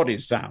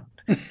 1940s sound.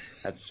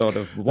 That sort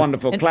of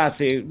wonderful,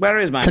 classy. Where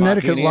is my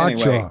Connecticut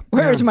martini anyway?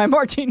 Where is my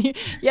martini?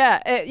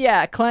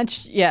 Yeah,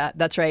 clenched. Yeah,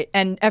 that's right.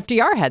 And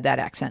FDR had that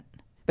accent.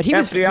 But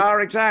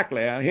FDR,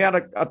 exactly. He had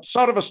a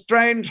sort of a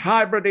strange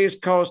hybrid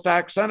East Coast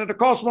accent. And of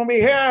course, when we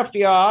hear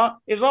FDR,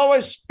 he's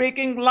always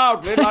speaking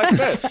loudly like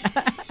this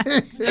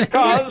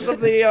because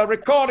of the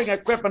recording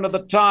equipment of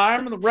the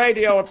time, the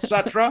radio,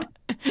 etc.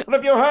 But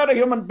if you heard a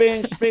human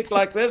being speak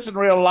like this in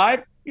real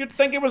life, you'd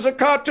think he was a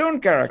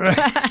cartoon character.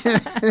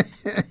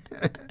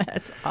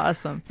 That's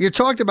awesome. You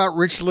talked about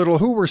Rich Little.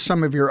 Who were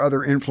some of your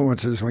other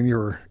influences when you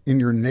were in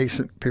your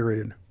nascent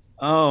period?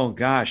 Oh,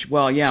 gosh.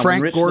 Well, yeah, Frank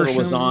when Rich Gorshin, Little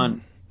was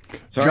on.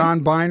 Sorry? John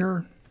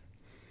Byner?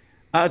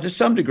 To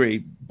some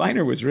degree.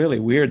 Byner was really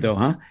weird, though,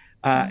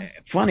 huh?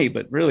 Funny,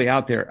 but really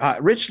out there.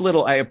 Rich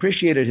Little, I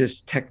appreciated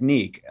his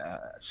technique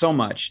so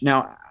much.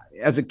 Now,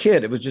 as a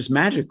kid, it was just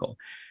magical.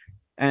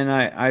 And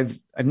I've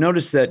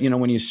noticed that, you know,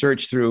 when you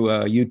search through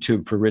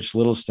YouTube for Rich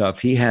Little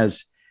stuff, he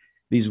has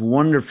these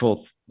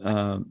wonderful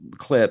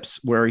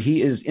clips where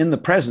he is in the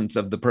presence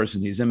of the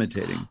person he's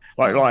imitating.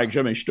 Like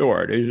Jimmy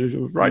Stewart. He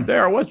was right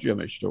there with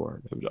Jimmy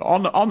Stewart. It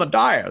was on the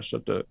dais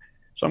at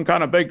some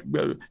kind of big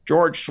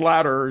George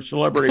Slatter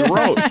celebrity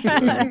roast.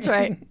 That's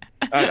right.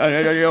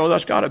 You know,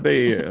 that's got to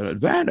be an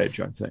advantage,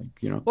 I think.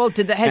 You know. Well,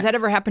 has that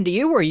ever happened to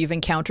you, where you've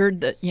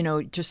encountered that? You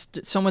know,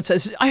 just someone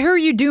says, "I heard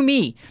you do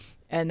me,"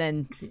 and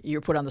then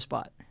you're put on the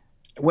spot.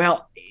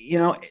 Well, you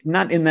know,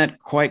 not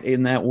quite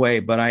in that way,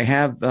 but I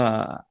have.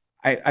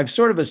 I've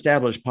sort of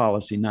established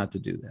policy not to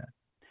do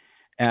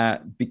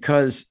that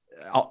because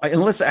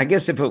unless I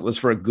guess if it was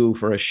for a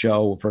goof or a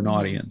show for an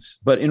audience,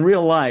 but in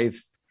real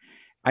life,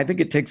 I think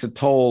it takes a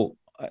toll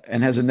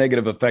and has a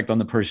negative effect on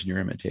the person you're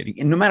imitating,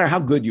 and no matter how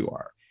good you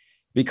are,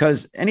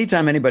 because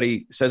anytime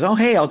anybody says, "Oh,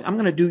 hey, I'm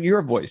going to do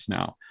your voice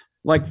now,"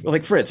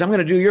 like Fritz, I'm going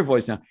to do your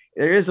voice now,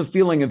 there is a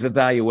feeling of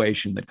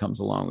evaluation that comes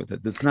along with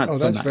it. That's not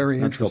so nice. Very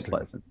it's not so interesting.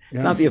 pleasant. Yeah.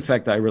 It's not the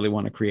effect I really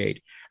want to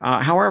create.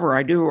 However,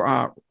 I do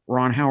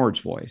Ron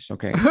Howard's voice.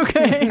 Okay.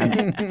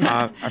 And,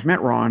 I've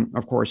met Ron.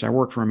 Of course, I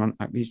work for him.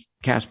 He's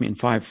cast me in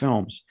 5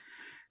 films,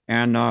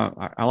 and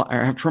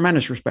I have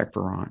tremendous respect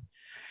for Ron.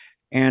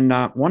 And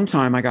one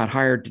time I got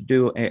hired to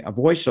do a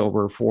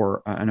voiceover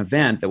for an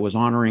event that was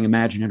honoring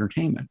Imagine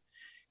Entertainment.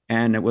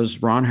 And it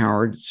was Ron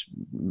Howard's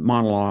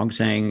monologue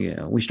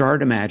saying, we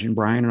started Imagine,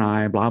 Brian and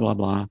I, blah, blah,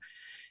 blah,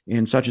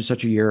 in such and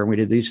such a year. And we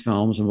did these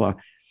films and blah.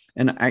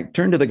 And I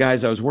turned to the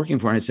guys I was working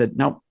for and I said,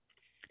 now,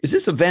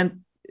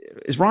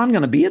 is Ron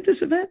going to be at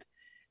this event?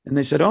 And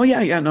they said, oh,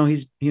 yeah, no,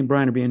 he and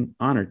Brian are being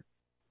honored.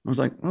 I was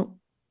like, well,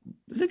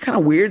 isn't it kind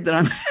of weird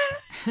that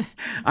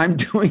I'm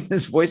doing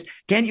this voice?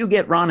 Can't you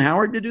get Ron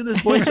Howard to do this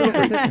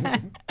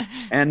voiceover?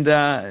 And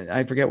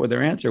I forget what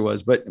their answer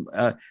was, but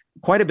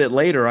quite a bit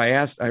later,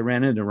 I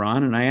ran into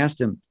Ron and I asked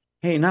him,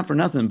 hey, not for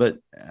nothing, but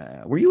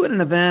were you at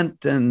an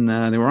event and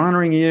they were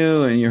honoring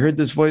you and you heard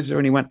this voiceover?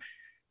 And he went,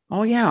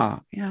 oh, yeah,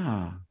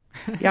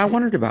 I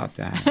wondered about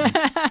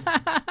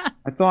that.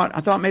 I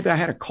thought maybe I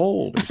had a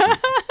cold or something.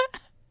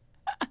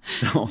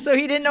 So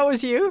he didn't know it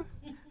was you?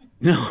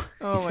 No.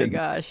 Oh my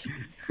gosh.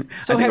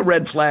 So I think a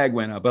red flag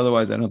went up.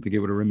 Otherwise, I don't think he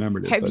would have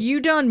remembered it. Have you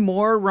done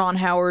more Ron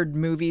Howard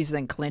movies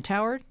than Clint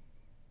Howard?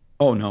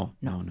 Oh, no.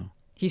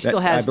 He still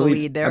has the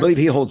lead there. I believe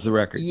he holds the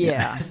record.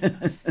 Yeah.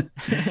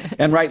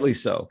 And rightly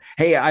so.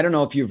 Hey, I don't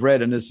know if you've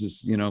read, and this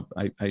is,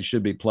 I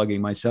should be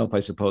plugging myself, I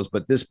suppose,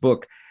 but this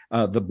book,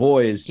 The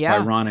Boys by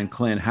Ron and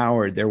Clint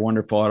Howard, their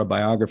wonderful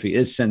autobiography,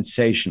 is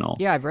sensational.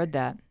 Yeah, I've read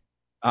that.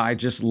 I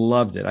just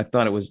loved it. I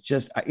thought it was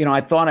just,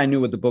 I thought I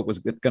knew what the book was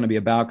going to be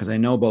about because I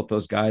know both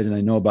those guys and I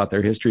know about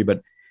their history,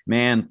 but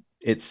man,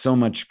 it's so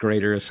much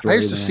greater a story. I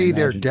used to see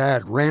their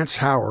dad, Rance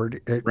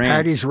Howard, at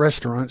Patty's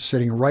Restaurant,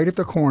 sitting right at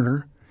the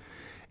corner.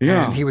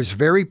 Yeah. And he was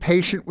very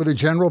patient with the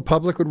general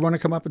public would want to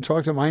come up and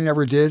talk to him. I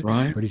never did.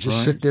 Right. But he'd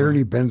just sit there and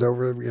he'd bend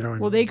over,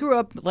 Well, they grew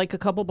up like a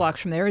couple blocks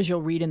from there, as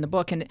you'll read in the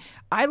book. And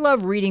I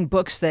love reading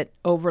books that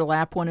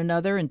overlap one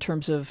another in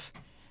terms of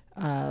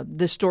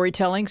the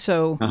storytelling.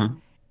 So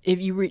if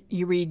you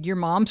read your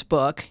mom's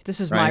book, this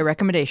is my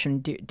recommendation,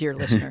 dear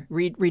listener.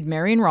 read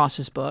Marion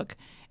Ross's book,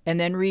 and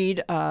then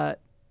read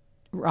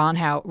Ron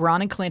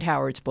and Clint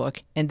Howard's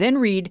book, and then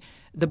read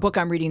the book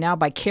I'm reading now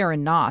by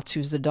Karen Knotts,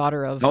 who's the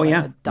daughter of Don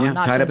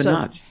Knotts. Tied Up in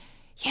Knots.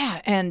 Yeah,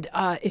 and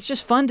it's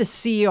just fun to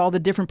see all the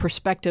different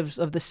perspectives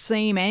of the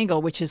same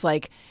angle, which is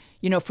like,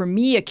 for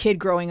me, a kid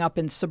growing up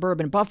in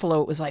suburban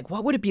Buffalo, it was like,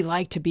 what would it be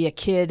like to be a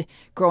kid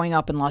growing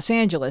up in Los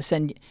Angeles?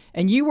 And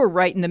you were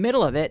right in the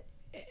middle of it.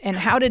 And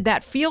how did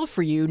that feel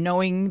for you,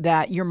 knowing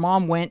that your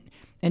mom went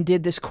and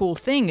did this cool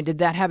thing? And did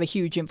that have a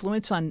huge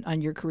influence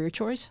on your career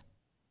choice?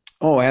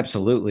 Oh,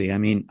 absolutely. I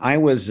mean, I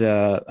was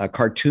a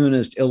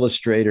cartoonist,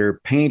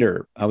 illustrator,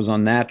 painter. I was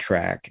on that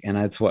track. And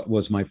that's what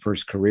was my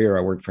first career.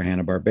 I worked for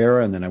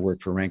Hanna-Barbera, and then I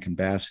worked for Rankin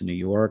Bass in New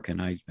York.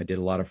 And I did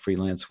a lot of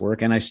freelance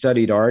work. And I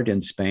studied art in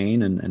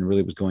Spain and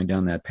really was going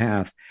down that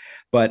path.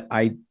 But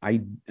I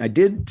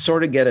did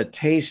sort of get a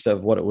taste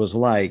of what it was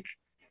like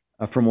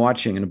from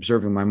watching and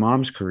observing my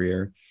mom's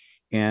career.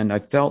 And I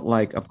felt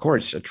like, of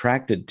course,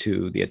 attracted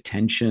to the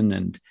attention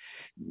and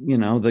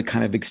the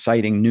kind of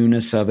exciting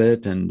newness of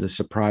it and the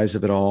surprise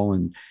of it all.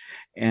 And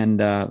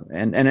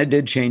it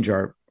did change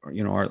our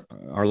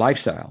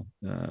lifestyle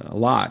a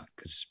lot,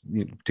 because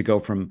to go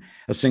from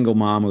a single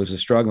mom who was a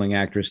struggling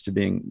actress to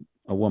being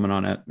a woman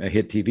on a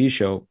hit TV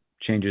show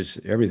changes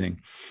everything.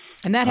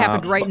 And that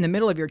happened right in the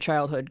middle of your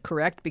childhood,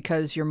 correct?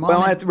 Because your mom...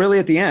 Well, really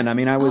at the end. I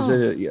mean, I was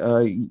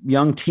a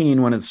young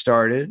teen when it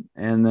started.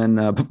 And then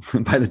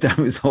by the time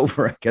it was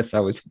over, I guess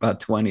I was about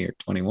 20 or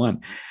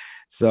 21.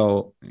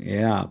 So,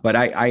 yeah. But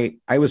I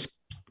was,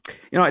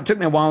 it took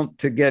me a while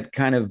to get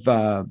kind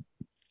of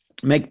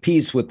make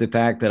peace with the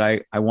fact that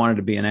I wanted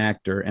to be an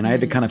actor. And I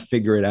had to kind of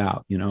figure it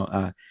out,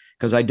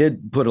 because I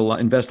did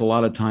invest a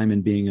lot of time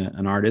in being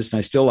an artist. And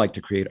I still like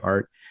to create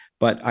art.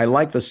 But I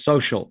like the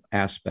social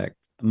aspect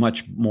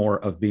much more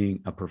of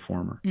being a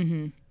performer.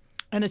 Mm-hmm.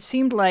 And it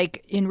seemed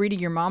like in reading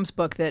your mom's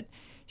book that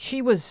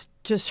she was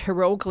just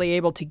heroically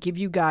able to give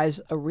you guys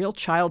a real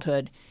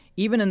childhood,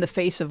 even in the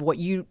face of what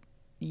you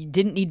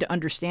didn't need to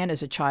understand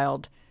as a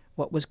child,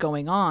 what was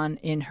going on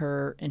in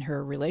her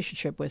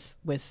relationship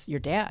with your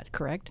dad,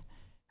 correct?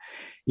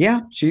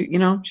 Yeah,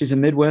 she's a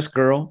Midwest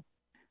girl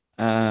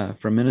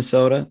from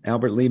Minnesota,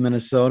 Albert Lea,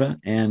 Minnesota,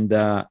 and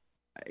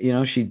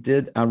she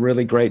did a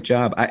really great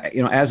job.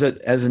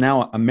 As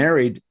now a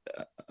married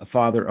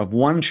father of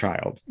one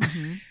child,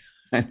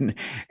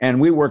 and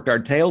we worked our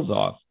tails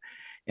off.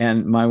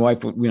 And my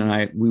wife, and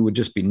I, we would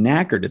just be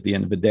knackered at the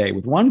end of the day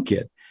with one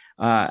kid.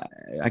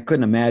 I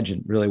couldn't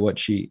imagine really what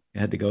she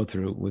had to go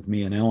through with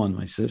me and Ellen,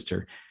 my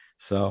sister.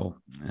 So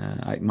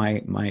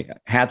my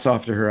hats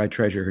off to her. I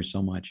treasure her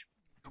so much.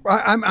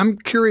 I'm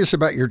curious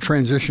about your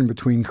transition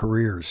between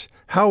careers.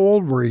 How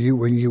old were you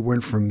when you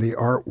went from the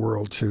art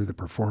world to the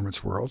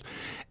performance world?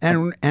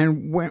 And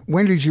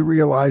when did you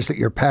realize that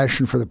your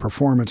passion for the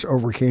performance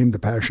overcame the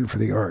passion for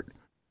the art?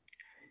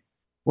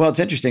 Well,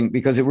 it's interesting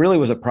because it really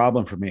was a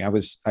problem for me.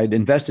 I'd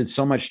invested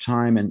so much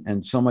time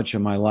and so much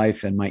of my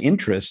life and my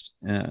interest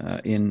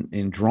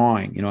in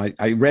drawing.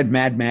 I read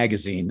Mad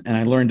Magazine and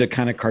I learned to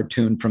kind of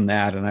cartoon from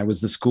that. And I was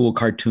the school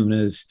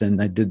cartoonist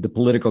and I did the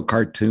political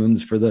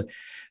cartoons for the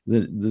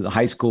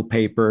high school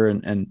paper.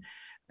 And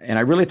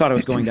I really thought I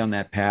was going down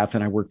that path.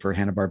 And I worked for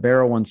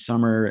Hanna-Barbera one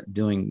summer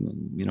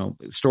doing,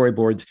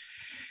 storyboards.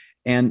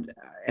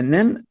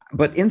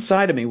 But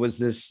inside of me was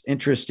this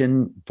interest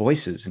in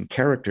voices and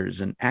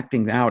characters and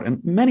acting out. And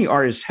many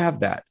artists have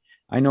that.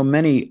 I know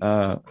many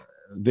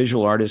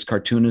visual artists,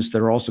 cartoonists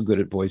that are also good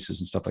at voices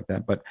and stuff like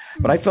that. But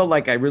I felt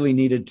like I really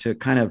needed to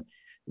kind of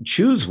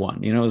choose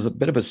one. You know, it was a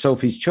bit of a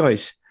Sophie's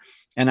choice.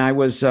 And I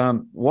was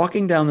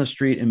walking down the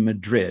street in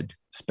Madrid,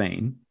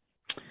 Spain,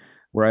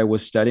 where I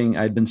was studying.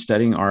 I'd been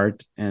studying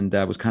art, and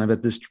I was kind of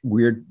at this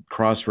weird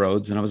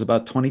crossroads. And I was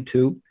about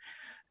 22,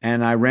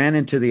 and I ran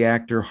into the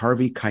actor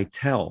Harvey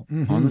Keitel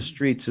on the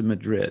streets of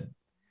Madrid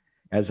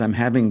as I'm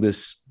having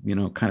this, you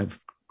know, kind of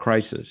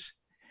crisis.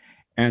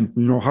 And,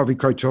 you know, Harvey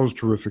Keitel's a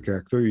terrific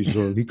actor. He's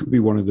he could be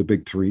one of the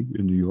big three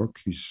in New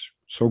York. He's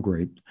so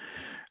great.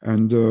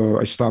 And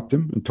I stopped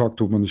him and talked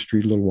to him on the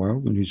street a little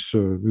while. And he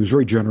was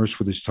very generous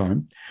with his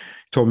time.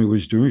 He told me what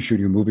he's doing,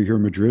 shooting a movie here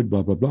in Madrid,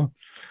 blah, blah, blah.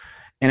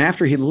 And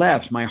after he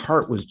left, my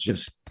heart was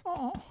just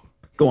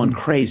going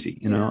crazy,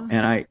 you know.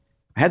 And I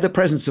had the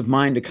presence of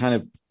mind to kind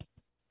of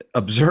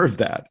observe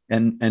that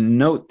and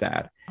note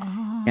that.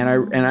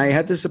 And I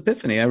had this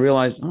epiphany. I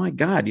realized, oh my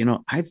God, you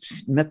know, I've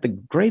met the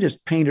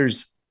greatest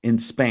painters in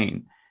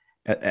Spain.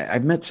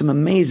 I've met some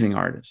amazing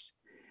artists.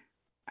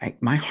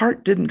 My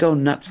heart didn't go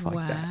nuts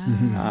like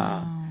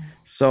that.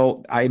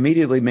 So I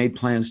immediately made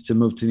plans to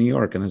move to New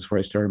York, and that's where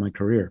I started my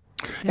career.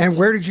 And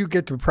where did you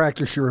get to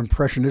practice your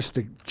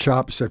impressionistic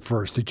chops at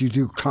first? Did you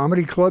do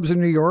comedy clubs in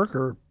New York,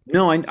 or?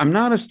 No, I'm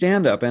not a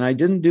stand-up, and I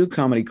didn't do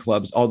comedy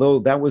clubs, although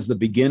that was the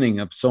beginning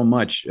of so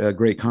much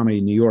great comedy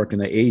in New York in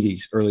the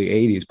 80s, early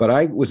 80s. But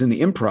I was in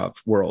the improv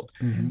world.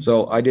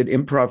 So I did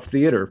improv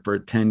theater for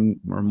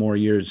 10 or more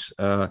years.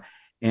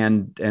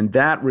 And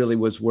that really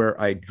was where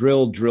I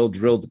drilled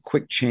the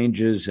quick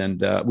changes.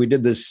 And we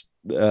did this,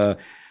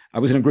 I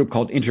was in a group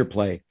called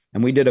Interplay,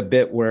 and we did a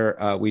bit where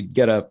we'd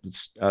get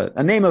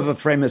a name of a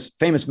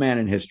famous man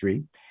in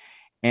history.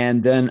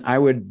 And then we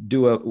would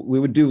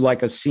do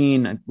like a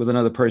scene with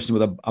another person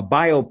with a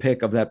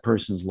biopic of that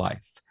person's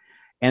life.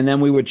 And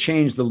then we would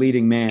change the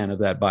leading man of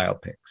that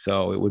biopic.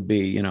 So it would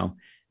be, you know,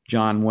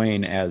 John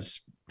Wayne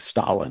as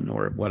Stalin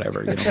or whatever,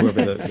 you know,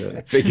 whoever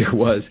the figure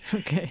was.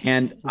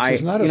 And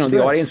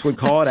the audience would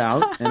call it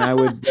out, and I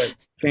would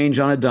change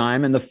on a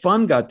dime. And the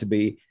fun got to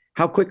be,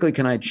 how quickly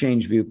can I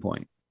change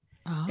viewpoint?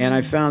 And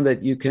I found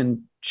that you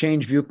can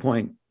change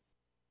viewpoint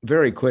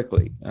very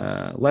quickly,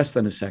 less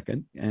than a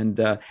second. And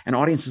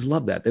audiences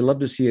love that. They love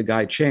to see a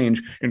guy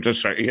change into,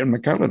 say, Ian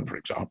McKellen, for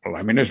example.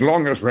 I mean, as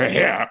long as we're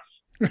here,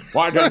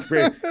 why don't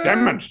we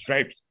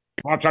demonstrate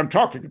what I'm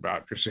talking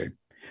about, you see?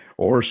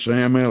 Or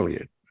Sam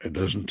Elliott. It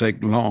doesn't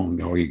take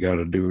long. All you got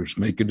to do is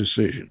make a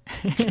decision.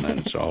 And then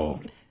it's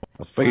all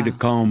a fait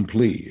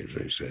accompli, as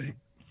they say.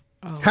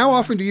 How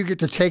often do you get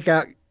to take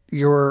out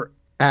your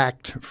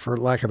act, for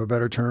lack of a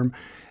better term,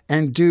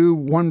 and do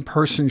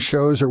one-person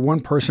shows or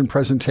one-person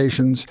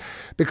presentations?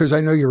 Because I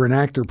know you're an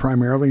actor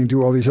primarily and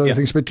do all these other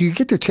things, but do you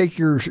get to take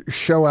your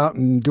show out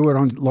and do it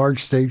on large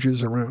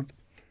stages around?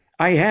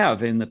 I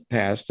have in the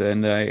past,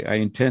 and I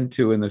intend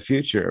to in the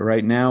future.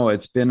 Right now,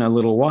 it's been a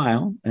little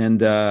while,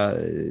 and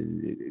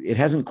it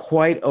hasn't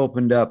quite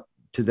opened up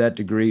to that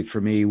degree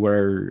for me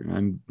where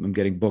I'm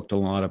getting booked a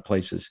lot of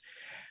places.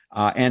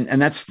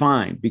 And that's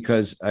fine,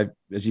 because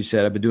as you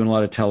said, I've been doing a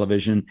lot of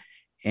television.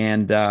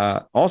 And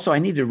also I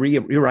need to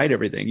rewrite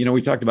everything. You know,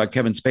 we talked about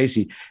Kevin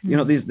Spacey. You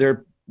know,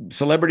 they're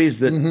celebrities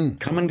that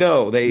come and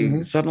go.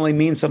 They suddenly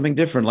mean something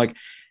different. Like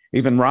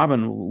even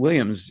Robin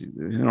Williams, you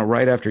know,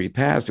 right after he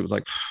passed, it was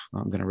like,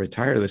 I'm going to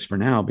retire this for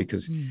now,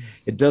 because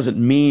it doesn't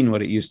mean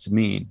what it used to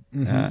mean.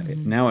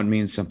 Now it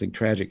means something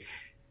tragic.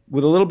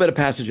 With a little bit of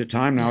passage of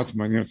time now, it's a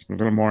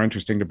little more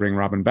interesting to bring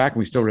Robin back.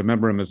 We still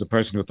remember him as a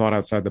person who thought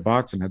outside the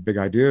box and had big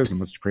ideas and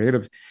was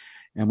creative.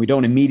 And we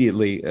don't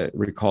immediately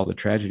recall the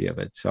tragedy of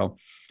it. So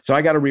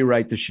I got to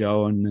rewrite the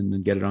show and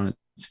then get it on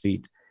its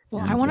feet.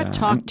 Well, I want to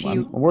talk to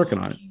you. I'm working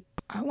on it.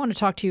 I want to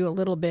talk to you a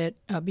little bit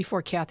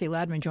before Kathy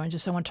Ladman joins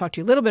us. I want to talk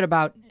to you a little bit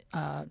about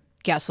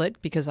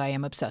Gaslit, because I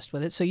am obsessed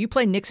with it. So you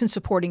play Nixon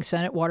supporting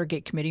Senate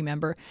Watergate committee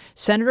member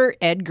Senator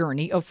Ed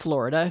Gurney of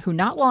Florida, who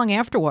not long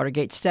after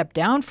Watergate stepped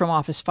down from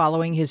office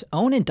following his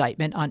own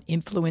indictment on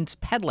influence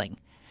peddling.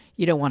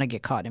 You don't want to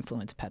get caught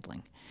influence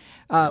peddling.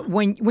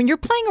 When you're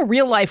playing a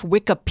real-life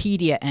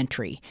Wikipedia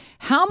entry,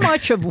 how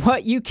much of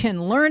what you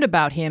can learn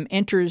about him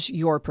enters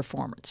your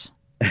performance?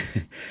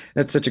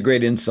 That's such a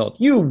great insult.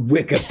 You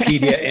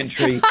Wikipedia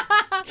entry.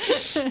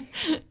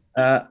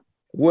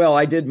 Well,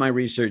 I did my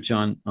research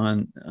on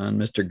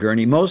Mr.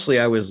 Gurney. Mostly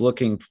I was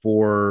looking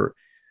for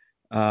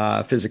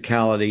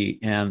physicality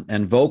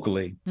and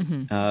vocally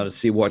to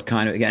see what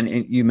kind of, again,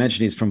 you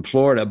mentioned he's from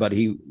Florida, but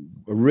he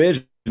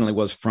originally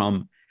was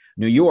from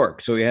New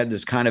York. So he had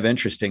this kind of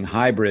interesting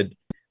hybrid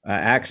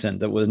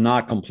accent that was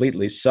not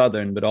completely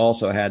Southern, but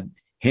also had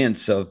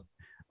hints of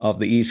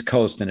the East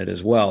Coast in it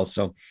as well.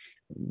 So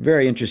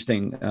very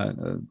interesting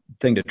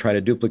thing to try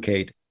to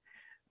duplicate.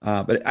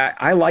 But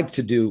I like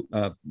to do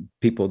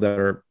people that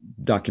are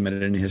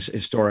documented in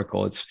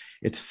historical.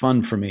 It's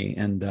fun for me.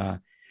 And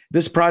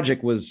this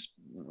project was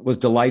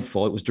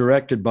delightful. It was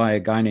directed by a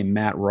guy named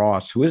Matt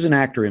Ross, who is an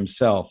actor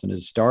himself and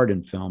has starred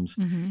in films,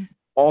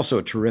 also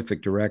a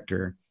terrific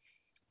director.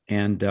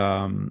 And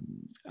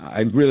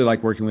I really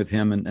like working with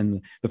him.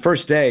 And the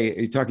first day,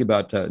 you're talking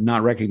about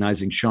not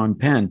recognizing Sean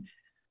Penn.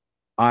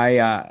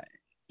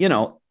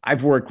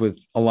 I've worked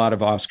with a lot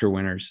of Oscar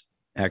winners.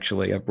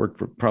 Actually, I've worked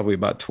for probably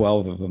about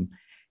 12 of them.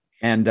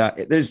 And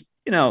there's,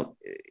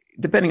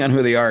 depending on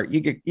who they are, you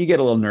get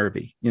a little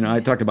nervy. I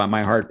talked about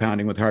my heart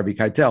pounding with Harvey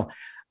Keitel.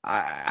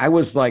 I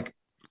was like,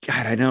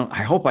 God,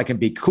 I hope I can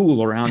be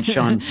cool around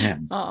Sean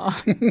Penn.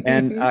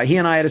 And he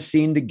and I had a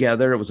scene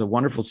together. It was a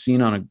wonderful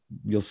scene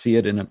you'll see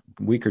it in a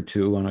week or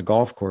two on a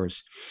golf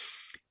course.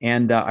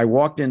 And I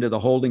walked into the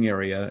holding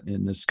area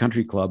in this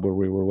country club where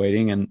we were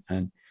waiting,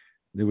 and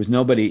there was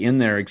nobody in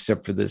there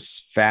except for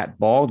this fat,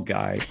 bald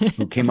guy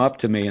who came up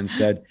to me and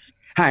said,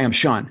 "Hi, I'm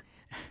Sean."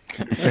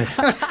 I said,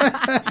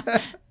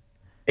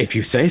 "If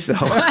you say so."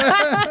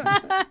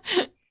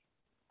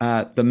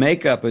 The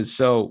makeup is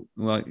well,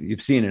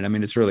 you've seen it. I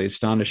mean, it's really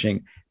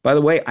astonishing. By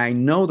the way, I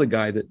know the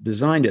guy that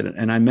designed it,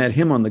 and I met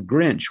him on The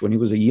Grinch when he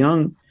was a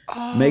young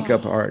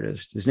makeup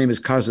artist. His name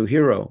is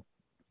Kazuhiro.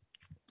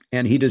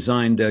 And he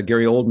designed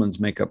Gary Oldman's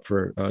makeup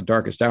for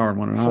Darkest Hour and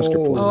won an Oscar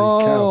for it.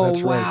 Holy cow,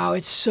 that's right. Wow,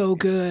 it's so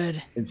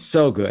good. It's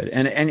so good.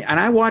 And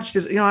I watched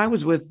it. I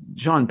was with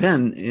Sean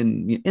Penn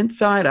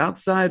inside,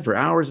 outside for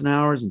hours and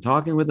hours and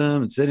talking with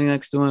him and sitting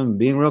next to him and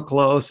being real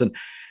close. And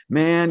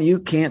man, you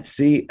can't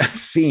see a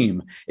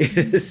seam. It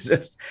is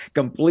just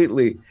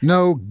completely.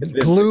 No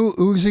glue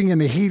oozing in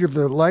the heat of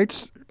the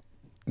lights.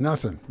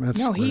 Nothing.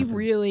 He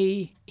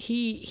really,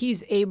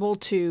 he's able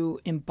to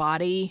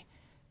embody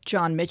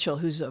John Mitchell,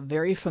 who's a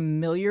very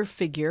familiar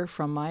figure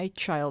from my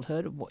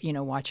childhood,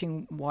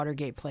 watching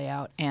Watergate play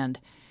out. And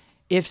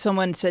if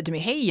someone said to me,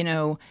 hey,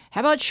 how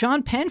about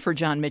Sean Penn for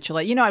John Mitchell?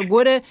 I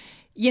would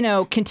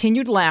have,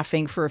 continued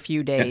laughing for a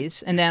few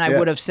days. And then I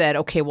would have said,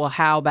 okay, well,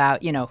 how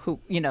about,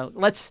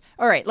 let's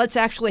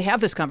actually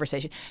have this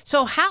conversation.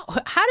 So how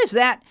does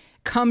that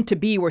come to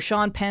be where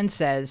Sean Penn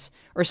says,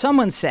 or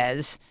someone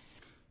says,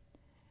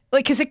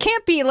 because it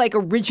can't be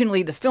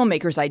originally the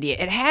filmmaker's idea.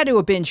 It had to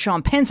have been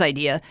Sean Penn's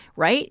idea,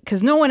 right?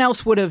 Because no one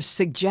else would have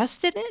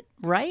suggested it,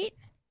 right?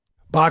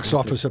 Box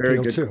office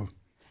appeal too.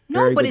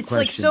 No, but it's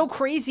question. So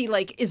crazy.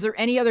 Is there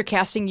any other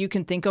casting you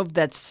can think of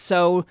that's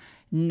so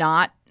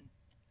not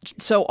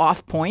so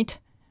off point?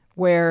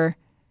 Where?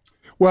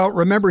 Well,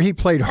 remember he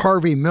played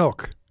Harvey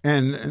Milk,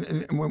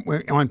 and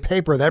on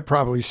paper that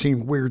probably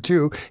seemed weird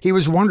too. He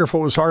was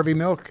wonderful as Harvey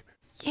Milk.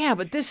 Yeah,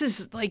 but this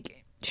is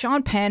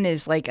Sean Penn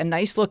is a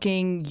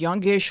nice-looking,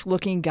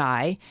 youngish-looking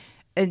guy,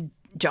 and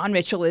John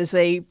Mitchell is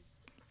a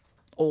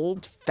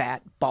old,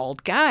 fat,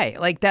 bald guy.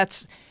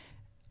 That's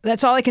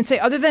all I can say.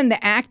 Other than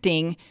the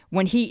acting,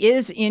 when he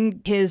is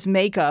in his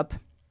makeup,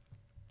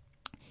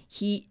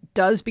 he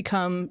does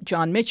become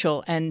John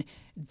Mitchell, and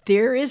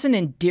there is an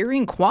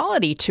endearing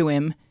quality to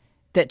him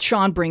that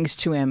Sean brings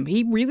to him.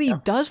 He really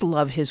does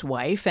love his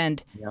wife,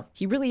 and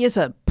he really is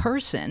a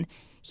person.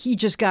 He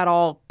just got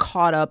all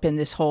caught up in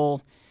this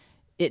whole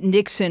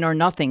Nixon or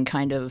nothing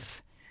kind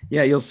of.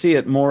 Yeah, you'll see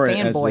it more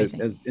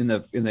as in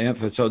the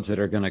episodes that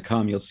are going to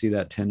come. You'll see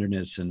that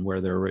tenderness and where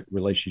their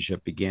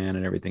relationship began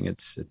and everything.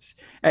 It's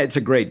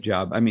a great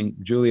job. I mean,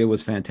 Julia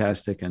was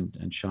fantastic and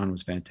Sean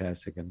was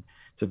fantastic, and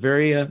it's a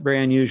very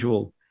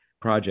unusual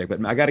project.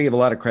 But I got to give a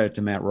lot of credit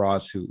to Matt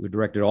Ross, who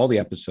directed all the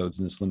episodes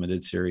in this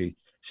limited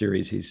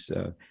series. He's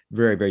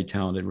very, very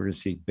talented. We're going to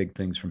see big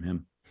things from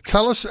him.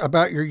 Tell us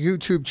about your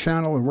YouTube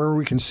channel and where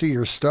we can see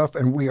your stuff.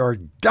 And we are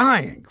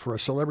dying for a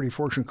Celebrity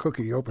Fortune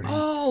cookie opening.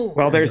 Oh,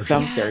 well, there's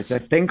a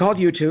thing called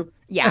YouTube.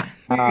 Yeah.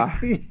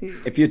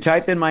 If you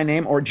type in my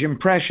name, or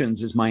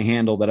Jimpressions is my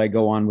handle that I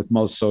go on with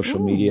most social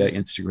media,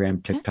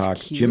 Instagram, TikTok.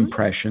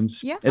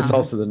 Jimpressions. Yeah. It's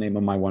also the name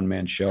of my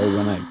one-man show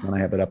when I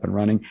have it up and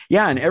running.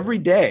 Yeah, and every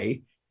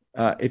day,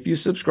 if you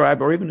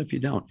subscribe, or even if you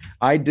don't,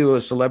 I do a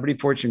Celebrity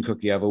Fortune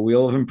cookie. I have a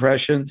wheel of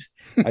impressions.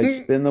 I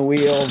spin the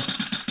wheel.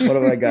 What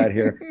have I got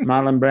here?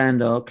 Marlon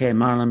Brando. Okay,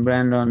 Marlon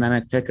Brando. And then I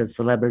took a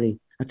celebrity.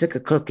 I took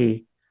a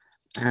cookie.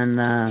 And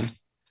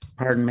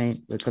pardon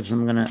me, because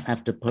I'm going to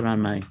have to put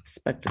on my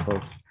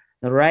spectacles.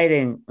 The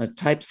writing, the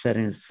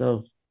typesetting is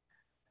so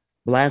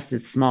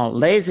blasted small.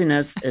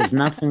 Laziness is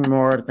nothing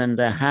more than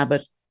the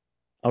habit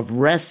of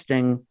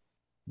resting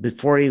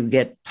before you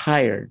get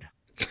tired.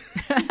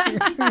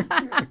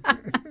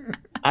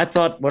 I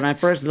thought when I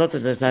first looked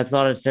at this, I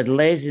thought it said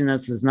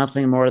laziness is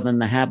nothing more than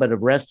the habit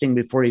of resting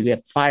before you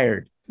get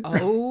fired.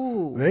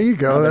 Oh, there you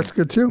go. That's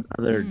good too.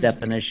 Another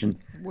definition.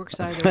 Works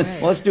either way.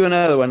 Let's do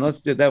another one.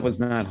 That was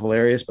not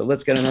hilarious, but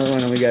let's get another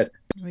one. And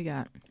we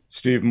got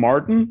Steve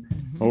Martin.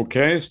 Mm-hmm.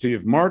 Okay,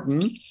 Steve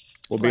Martin.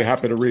 We'll be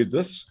happy to read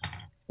this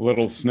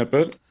little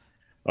snippet.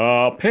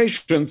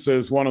 Patience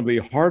is one of the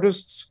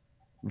hardest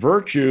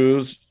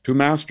virtues to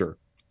master.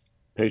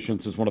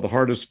 Patience is one of the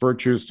hardest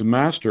virtues to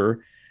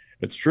master.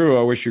 It's true.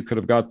 I wish you could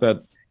have got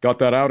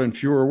that out in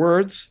fewer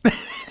words,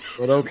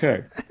 but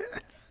okay.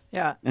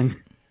 Yeah. And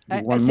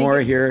one more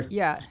here.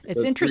 Yeah,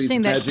 it's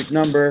interesting that magic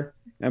number,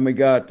 and we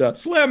got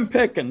Slim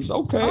Pickens.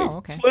 Okay.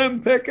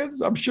 Slim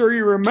Pickens. I'm sure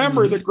you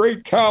remember the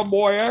great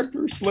cowboy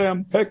actor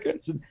Slim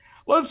Pickens. And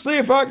let's see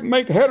if I can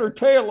make head or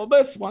tail of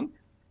this one.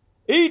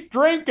 Eat,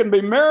 drink, and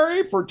be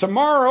merry, for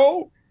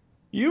tomorrow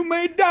you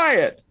may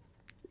diet.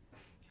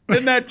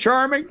 Isn't that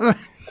charming?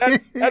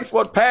 That's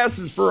what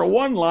passes for a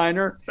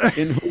one-liner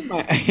in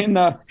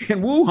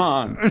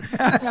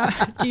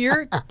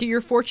Wuhan. Do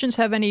your fortunes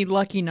have any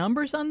lucky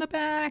numbers on the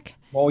back?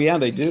 Oh yeah,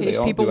 they do. In case they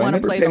all people do. I want to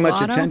never play pay the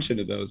much lotto? attention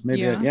to those.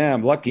 Maybe Yeah.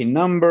 lucky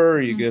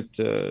number. You get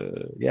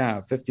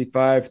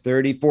 55,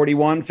 30,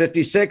 41,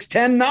 56,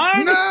 10,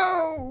 9.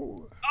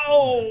 No.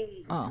 Oh.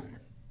 Oh,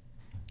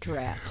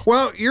 drat.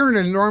 Well, you're an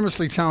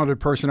enormously talented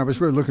person. I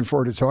was really looking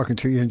forward to talking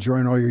to you,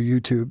 enjoying all your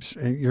YouTubes.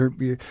 And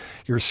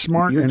you're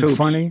smart and YouTubes.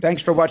 funny.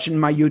 Thanks for watching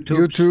my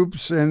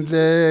YouTubes. And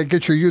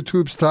get your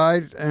YouTubes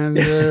tied. And,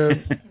 the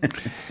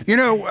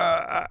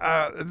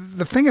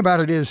thing about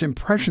it is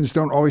impressions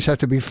don't always have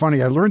to be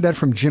funny. I learned that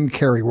from Jim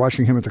Carrey,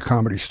 watching him at the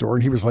Comedy Store.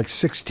 And he was like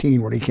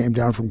 16 when he came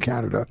down from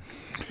Canada.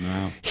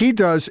 Wow. He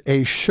does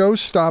a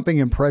show-stopping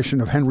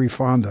impression of Henry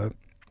Fonda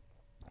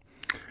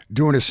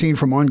doing a scene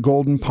from On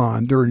Golden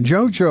Pond. There are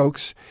no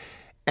jokes,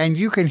 and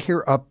you can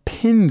hear a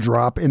pin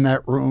drop in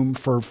that room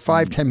for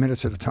 5-10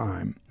 minutes at a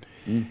time.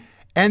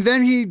 And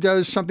then he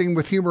does something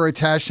with humor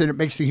attached, and it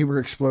makes the humor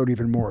explode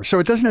even more. So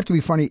it doesn't have to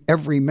be funny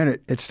every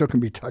minute. It still can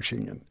be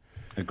touching. And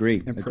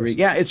Agree.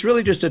 Yeah, it's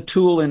really just a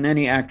tool in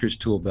any actor's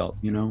tool belt.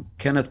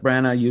 Kenneth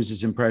Branagh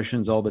uses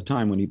impressions all the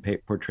time when he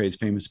portrays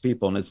famous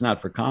people, and it's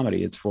not for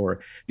comedy. It's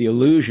for the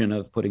illusion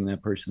of putting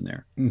that person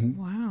there.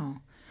 Wow.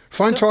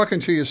 Fun talking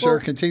to you, sir. well,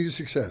 Continued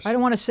success. I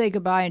don't want to say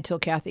goodbye until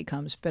Kathy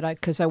comes, but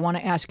because I want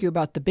to ask you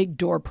about the Big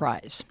Door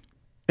Prize.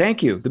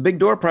 Thank you. The Big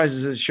Door Prize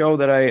is a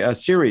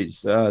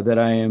series that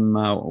I am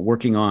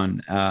working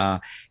on,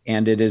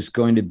 and it is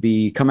going to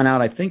be coming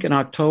out, I think, in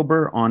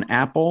October on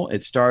Apple.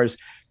 It stars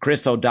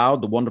Chris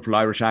O'Dowd, the wonderful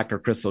Irish actor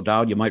Chris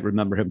O'Dowd. You might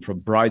remember him from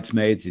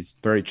Bridesmaids. He's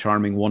a very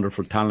charming,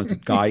 wonderful,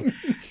 talented guy.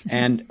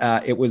 And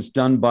it was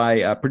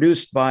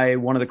produced by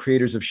one of the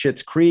creators of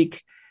Schitt's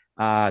Creek.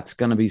 It's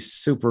going to be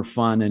super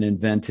fun and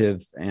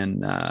inventive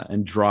and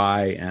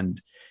dry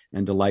and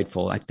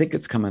delightful. I think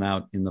it's coming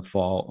out in the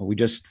fall. We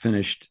just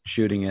finished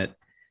shooting it.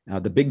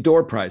 The Big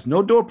Door Prize.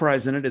 No door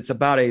prize in it. It's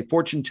about a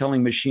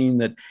fortune-telling machine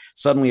that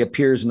suddenly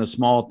appears in a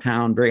small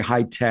town, very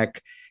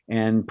high-tech,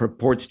 and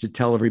purports to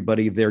tell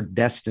everybody their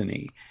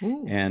destiny.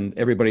 Ooh. And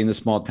everybody in the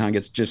small town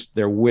gets just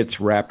their wits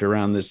wrapped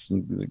around this,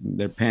 and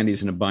their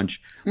panties in a bunch,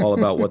 all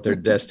about what their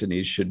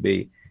destinies should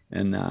be.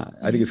 And I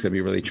think it's going to be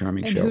a really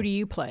charming And show. who do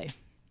you play?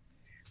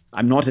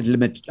 I'm not at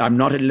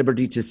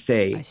liberty to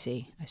say. I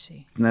see.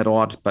 Isn't that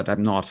odd? But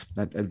I'm not.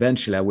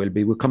 Eventually, I will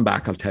be. We'll come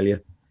back. I'll tell you.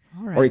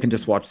 All right. Or you can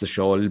just watch the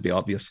show. It'll be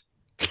obvious.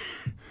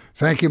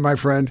 Thank you, my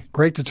friend.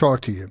 Great to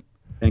talk to you.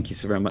 Thank you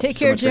so very much. Take so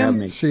care, much for Jim. having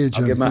me. See you,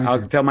 Jim.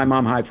 I'll tell my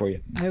mom hi for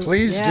you.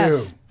 Please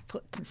yes.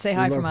 do. Say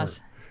hi We from love us.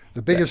 her.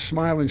 The biggest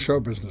smile in show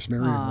business,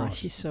 Marion Aw, Ross.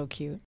 she's so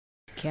cute.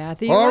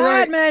 Kathy All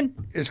right. Ladman.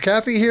 Is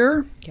Kathy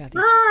here? Kathy.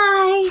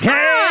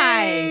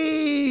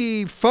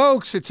 Hey,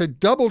 folks, it's a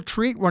double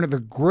treat. One of the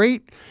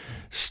great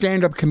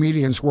stand-up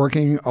comedians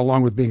working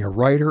along with being a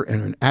writer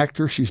and an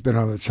actor. She's been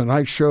on The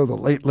Tonight Show, The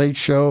Late Late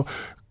Show,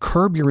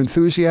 Curb Your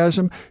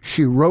Enthusiasm.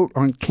 She wrote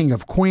on King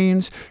of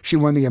Queens. She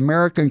won the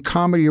American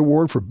Comedy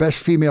Award for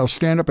Best Female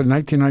Stand-Up in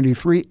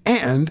 1993.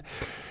 And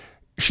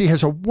she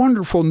has a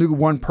wonderful new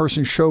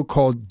one-person show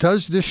called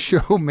Does This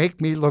Show Make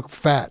Me Look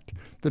Fat?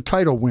 The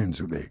title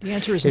wins with me. The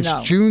answer is It's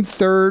no. June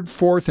 3rd,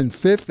 4th, and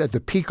 5th at the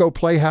Pico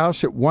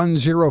Playhouse at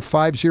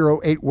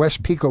 10508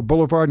 West Pico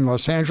Boulevard in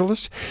Los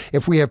Angeles.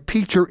 If we have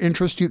piqued your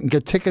interest, you can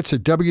get tickets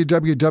at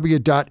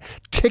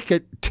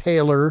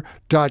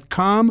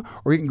www.tickettailor.com,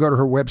 or you can go to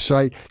her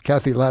website,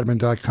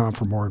 kathyladman.com,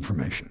 for more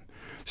information.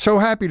 So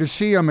happy to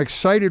see you. I'm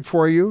excited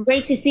for you.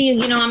 Great to see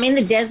you. I'm in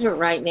the desert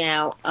right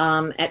now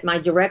at my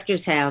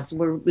director's house.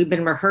 We've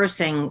been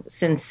rehearsing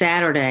since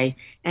Saturday,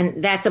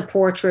 and that's a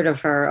portrait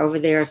of her over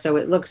there. So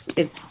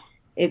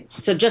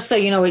so just so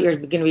you know what you're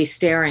going to be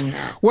staring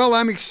at. Well,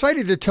 I'm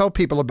excited to tell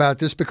people about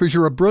this because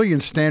you're a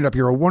brilliant stand-up.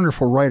 You're a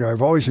wonderful writer.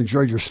 I've always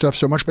enjoyed your stuff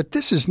so much, but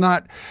this is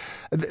not.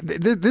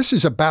 This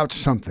is about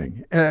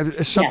something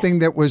Yes.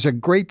 that was a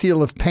great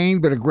deal of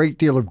pain, but a great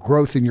deal of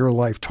growth in your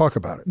life. Talk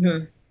about it.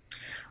 Mm-hmm.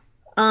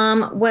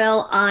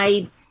 Well,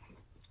 I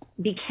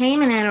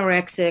became an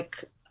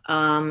anorexic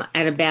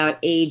at about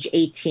age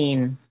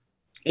 18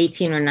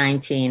 or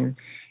 19,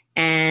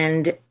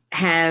 and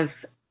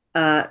have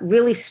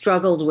really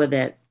struggled with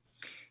it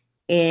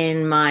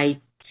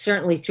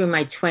certainly through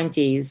my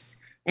 20s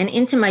and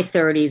into my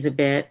 30s a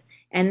bit.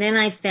 And then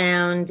I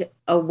found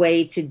a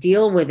way to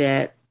deal with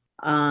it,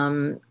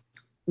 through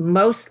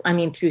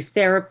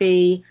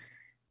therapy,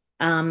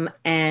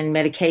 and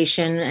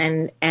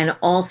medication, and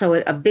also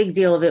a big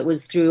deal of it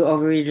was through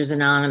Overeaters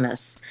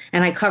Anonymous.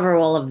 And I cover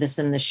all of this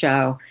in the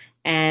show.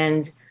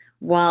 And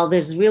while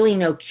there's really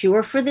no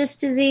cure for this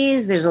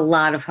disease, there's a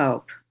lot of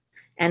hope.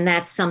 And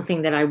that's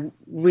something that I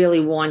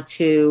really want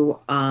to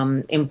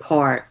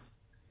impart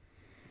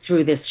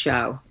through this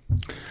show.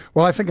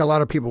 Well, I think a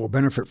lot of people will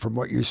benefit from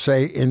what you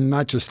say in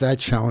not just that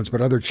challenge, but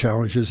other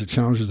challenges, the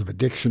challenges of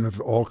addiction of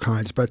all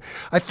kinds. But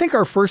I think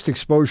our first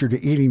exposure to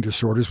eating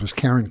disorders was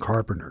Karen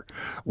Carpenter,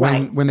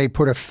 when they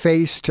put a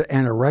face to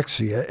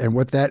anorexia and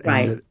what that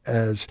ended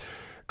as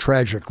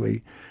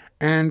tragically.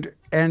 And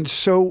And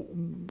so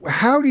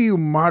how do you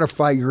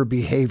modify your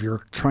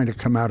behavior trying to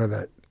come out of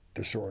that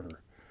disorder?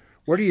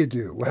 What do you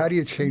do? How do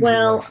you change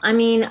your life? I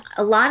mean,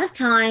 a lot of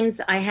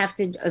times I have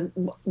to,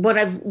 what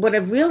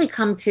I've really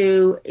come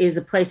to is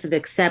a place of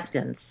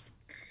acceptance.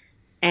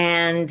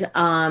 And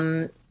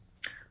I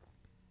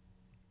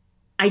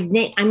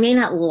may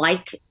not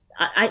like,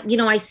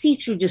 I see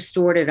through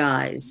distorted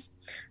eyes.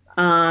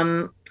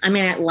 I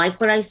may not like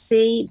what I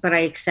see, but I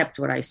accept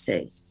what I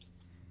see.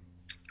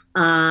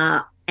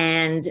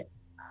 And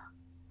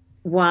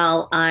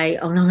while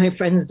oh no, my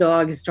friend's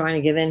dog is trying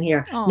to get in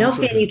here. Oh, no,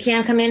 Finn, you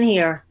can't come in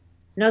here.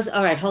 No,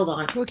 all right, hold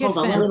on. Go get Hold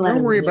on. Finn.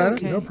 Don't worry about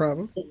Okay. it. No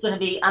problem. It's going to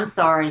be, I'm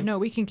sorry. No,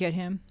 we can get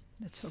him.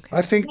 That's okay.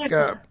 I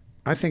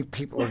think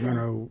people are going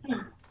to.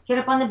 Get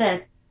up on the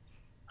bed.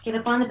 Get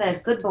up on the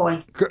bed. Good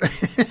boy.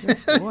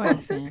 Boy,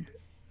 Finn.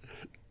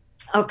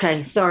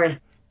 Okay, sorry.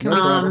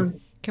 Can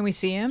we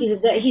see him?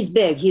 He's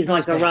big. He's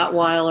like a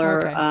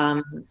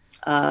Rottweiler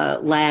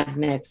Okay. lab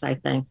mix, I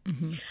think.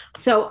 Mm-hmm.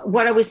 So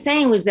what I was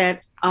saying was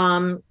that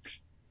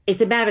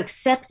it's about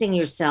accepting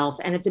yourself,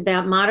 and it's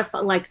about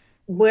modifying. Like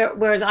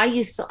whereas I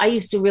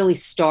used to really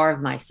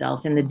starve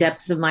myself in the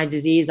depths of my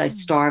disease. I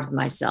starved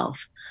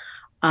myself.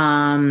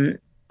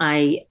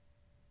 I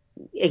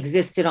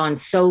existed on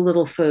so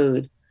little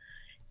food,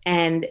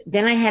 and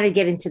then I had to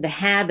get into the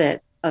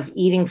habit of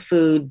eating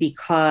food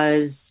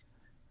because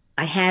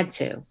I had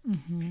to.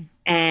 Mm-hmm.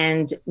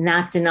 And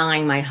not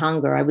denying my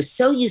hunger. I was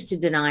so used to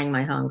denying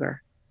my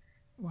hunger,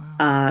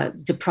 Wow.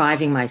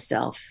 depriving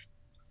myself.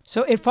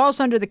 So it falls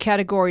under the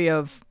category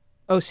of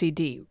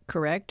OCD,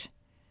 correct?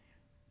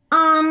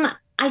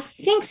 I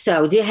think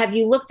so. Have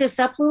you looked this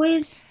up,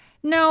 Louise?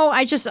 No,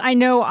 I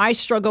know I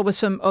struggle with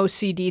some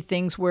OCD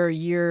things where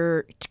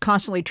you're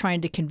constantly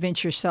trying to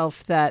convince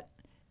yourself that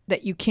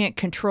you can't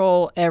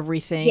control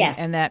everything. Yes.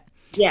 And that.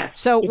 Yes.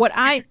 So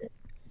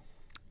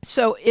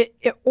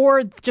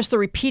or just the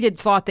repeated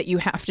thought that you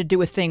have to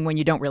do a thing when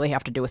you don't really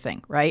have to do a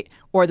thing, right?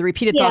 Or the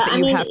repeated thought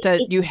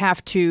that you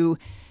have to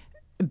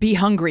be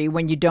hungry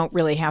when you don't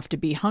really have to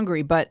be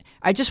hungry. But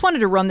I just wanted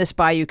to run this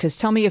by you because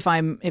tell me if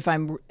I'm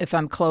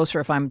close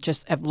or if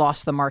I've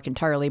lost the mark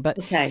entirely. But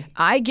Okay.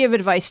 I give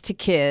advice to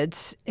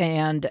kids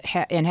and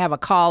have a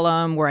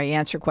column where I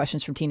answer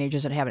questions from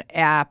teenagers, and I have an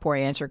app where I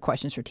answer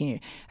questions for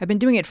teenagers. I've been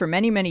doing it for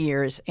many, many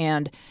years,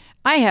 and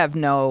I have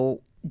no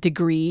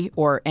degree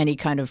or any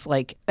kind of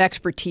like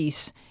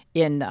expertise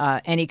in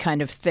any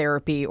kind of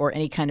therapy or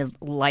any kind of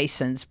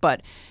license,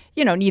 but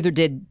neither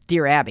did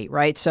Dear Abby,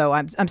 right? So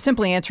I'm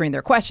simply answering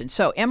their questions.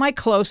 So am I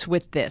close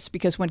with this?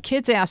 Because when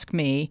kids ask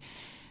me,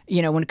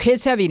 when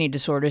kids have eating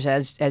disorders,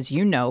 as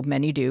you know,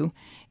 many do,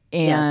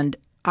 and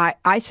yes.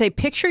 I say,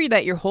 picture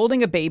that you're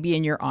holding a baby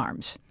in your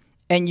arms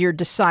and you're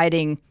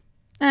deciding,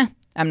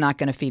 I'm not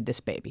going to feed this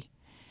baby.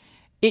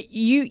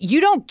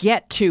 You don't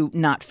get to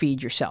not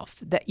feed yourself.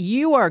 That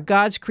you are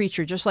God's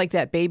creature, just like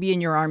that baby in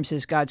your arms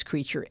is God's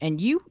creature,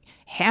 and you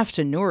have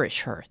to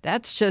nourish her.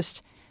 That's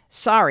just,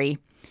 sorry.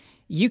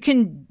 You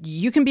can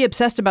be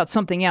obsessed about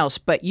something else,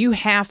 but you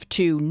have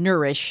to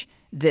nourish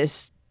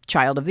this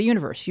child of the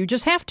universe. You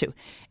just have to.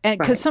 And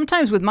because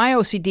sometimes with my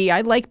OCD,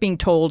 I like being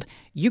told,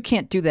 you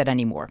can't do that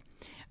anymore.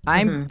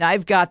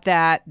 I've got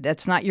that.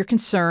 That's not your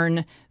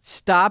concern.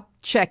 Stop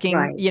checking.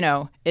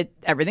 Right.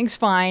 Everything's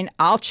fine.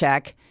 I'll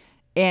check.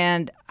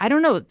 And I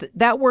don't know,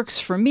 that works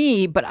for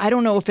me, but I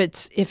don't know if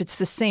it's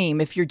the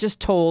same, if you're just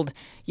told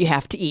you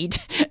have to eat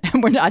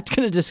and we're not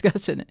going to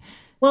discuss it.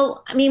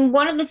 Well, I mean,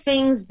 one of the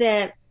things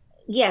that,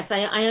 yes,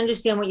 I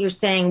understand what you're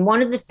saying.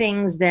 One of the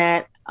things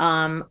that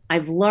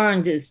I've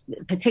learned is,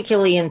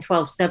 particularly in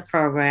 12-step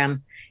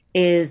program,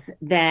 is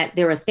that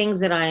there are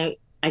things that I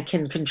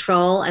can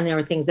control and there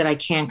are things that I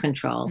can't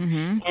control.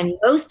 Mm-hmm. And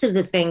most of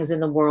the things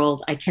in the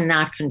world I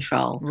cannot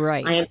control.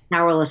 Right. I am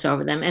powerless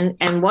over them.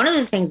 And one of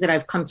the things that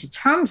I've come to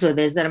terms with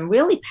is that I'm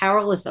really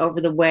powerless over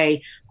the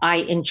way I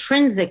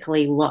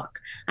intrinsically look.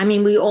 I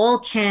mean, we all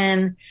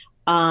can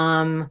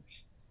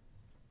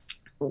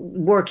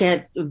work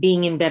at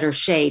being in better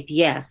shape,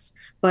 yes,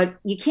 but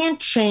you can't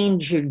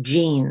change your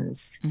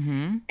genes.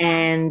 Mm-hmm.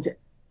 And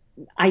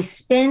I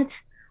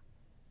spent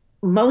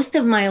most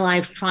of my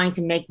life trying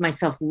to make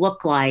myself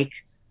look like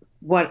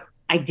what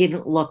I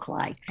didn't look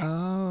like.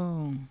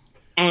 Oh.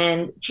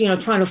 And,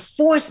 trying to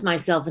force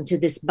myself into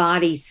this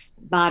body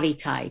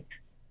type,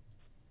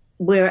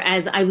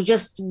 whereas I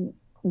just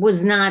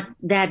was not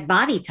that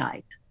body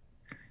type.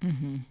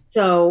 Mm-hmm.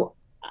 So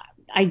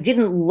I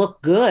didn't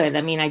look good.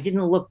 I mean, I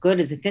didn't look good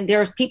as a thin. There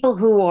are people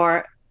who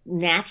are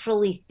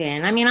naturally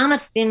thin. I mean, I'm a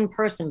thin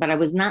person, but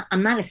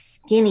I'm not a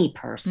skinny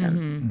person.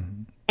 Mm-hmm.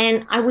 Mm-hmm.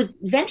 And I would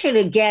venture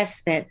to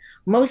guess that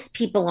most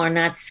people are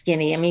not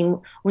skinny. I mean,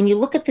 when you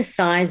look at the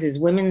sizes,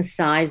 women's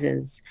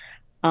sizes,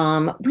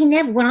 when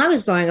I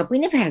was growing up, we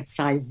never had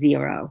size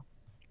 0.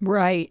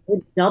 Right.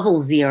 Double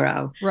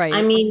 0. Right.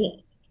 I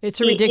mean, it's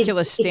a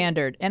ridiculous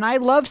standard. And I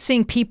love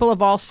seeing people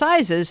of all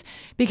sizes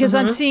because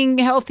I'm seeing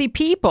healthy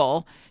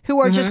people who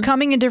are just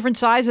coming in different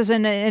sizes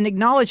and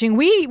acknowledging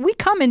we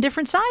come in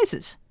different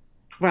sizes.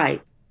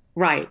 Right.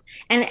 Right.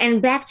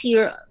 And back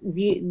to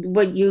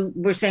what you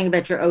were saying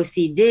about your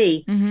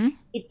OCD,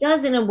 it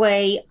does in a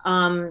way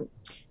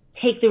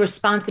take the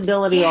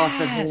responsibility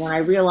off of me when I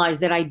realize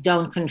that I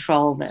don't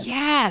control this.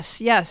 Yes.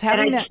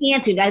 Having that I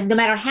can't do that. No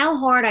matter how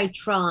hard I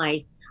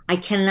try, I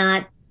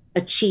cannot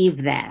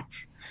achieve that.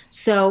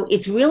 So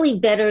it's really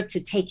better to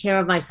take care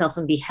of myself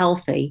and be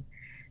healthy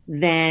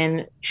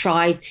than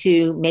try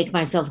to make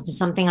myself into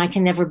something I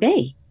can never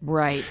be.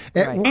 Right.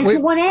 And to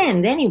what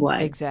end,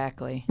 anyway?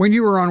 Exactly. When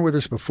you were on with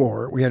us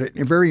before, we had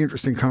a very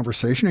interesting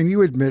conversation, and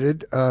you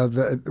admitted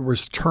that there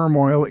was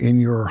turmoil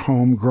in your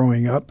home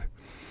growing up.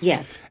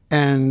 Yes.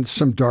 And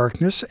some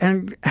darkness.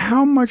 And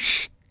how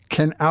much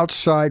can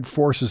outside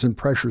forces and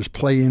pressures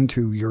play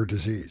into your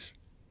disease?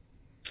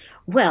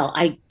 Well,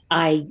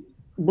 I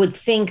would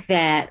think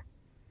that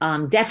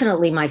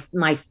definitely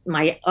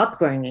my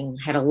upbringing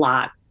had a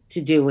lot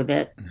to do with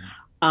it.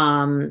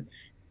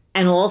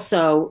 And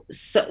also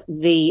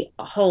the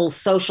whole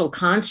social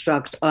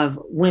construct of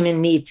women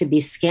need to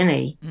be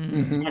skinny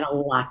had a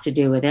lot to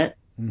do with it.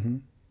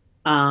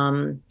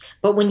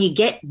 But when you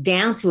get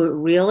down to it,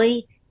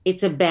 really,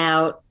 it's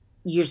about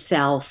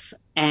yourself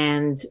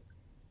and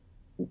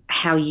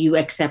how you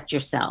accept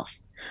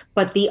yourself.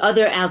 But the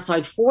other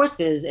outside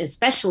forces,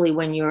 especially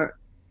when you're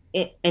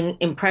in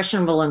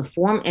impressionable and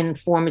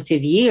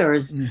informative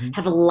years,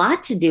 have a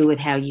lot to do with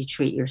how you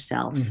treat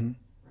yourself.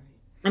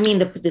 I mean,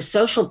 the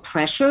social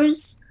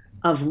pressures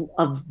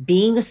of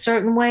being a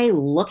certain way,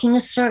 looking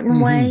a certain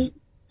way,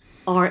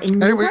 are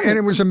enormous. And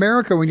it was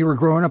America when you were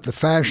growing up, the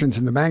fashions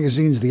and the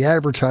magazines, the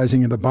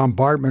advertising and the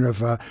bombardment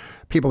of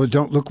people that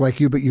don't look like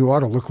you, but you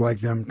ought to look like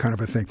them kind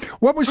of a thing.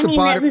 What was the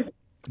bottom?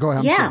 Go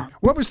ahead. I'm sorry.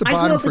 What was the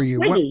bottom for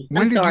you?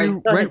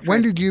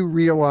 When did you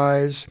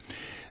realize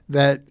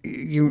that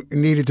you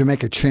needed to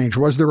make a change?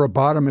 Was there a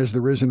bottom as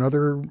there is in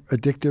other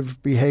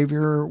addictive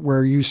behavior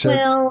where you said...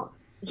 Well,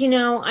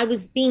 I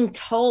was being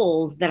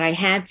told that I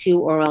had to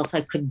or else I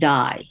could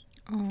die.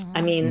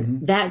 I mean,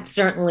 that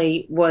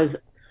certainly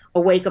was a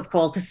wake-up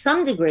call to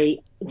some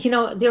degree.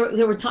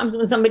 There were times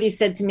when somebody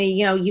said to me,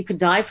 you could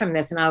die from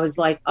this. And I was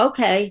like,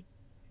 okay,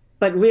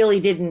 but really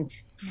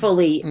didn't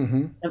fully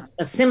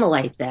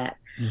assimilate that.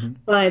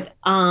 But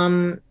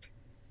I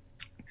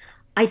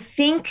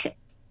think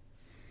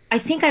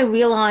I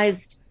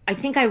realized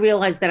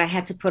that I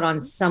had to put on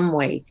some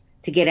weight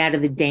to get out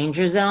of the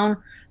danger zone.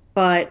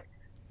 But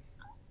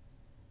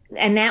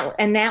and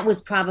that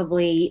was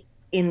probably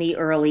in the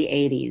early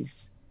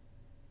 80s,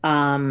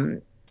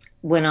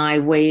 when I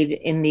weighed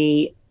in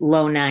the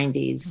low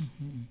 90s.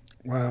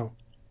 Wow.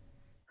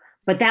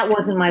 But that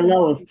wasn't my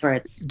lowest,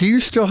 Fritz. Do you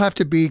still have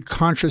to be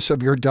conscious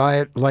of your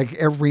diet? Like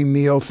every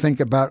meal, think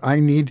about, I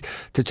need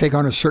to take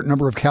on a certain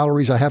number of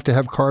calories. I have to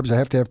have carbs. I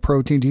have to have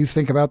protein. Do you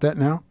think about that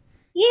now?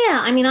 Yeah.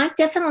 I mean, I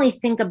definitely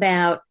think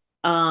about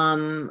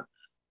having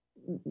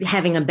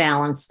a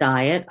balanced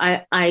diet.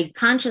 I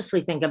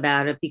consciously think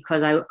about it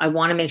because I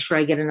want to make sure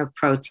I get enough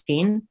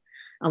protein.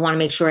 I want to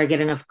make sure I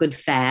get enough good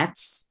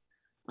fats.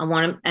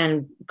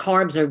 And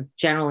carbs are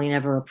generally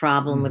never a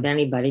problem with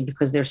anybody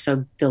because they're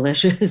so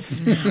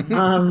delicious.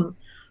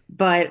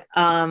 But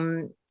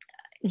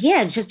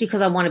it's just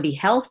because I want to be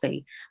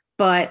healthy.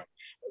 But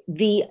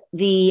the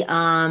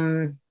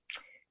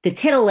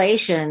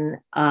titillation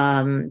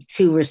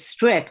to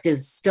restrict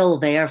is still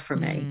there for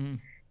me.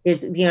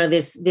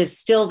 There's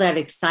still that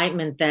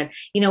excitement that,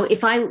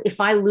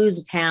 if I lose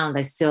a pound,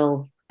 I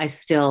still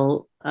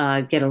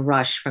get a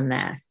rush from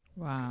that.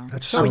 Wow.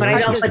 That's so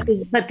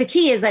interesting. But the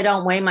key is I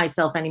don't weigh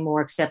myself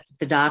anymore except at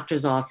the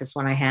doctor's office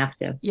when I have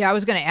to. Yeah, I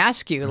was going to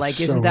ask you,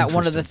 isn't that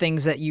one of the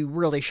things that you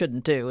really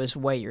shouldn't do is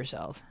weigh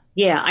yourself?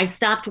 Yeah, I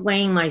stopped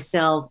weighing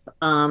myself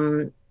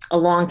a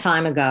long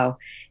time ago.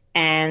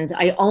 And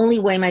I only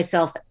weigh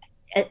myself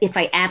if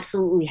I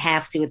absolutely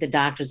have to at the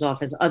doctor's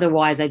office.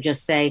 Otherwise, I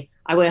just say,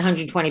 I weigh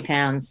 120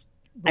 pounds.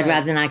 Right. I'd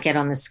rather not get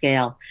on the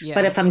scale. Yeah.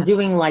 But if I'm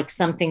doing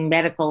something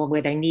medical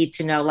where they need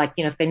to know,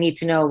 if they need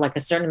to know a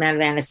certain amount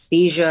of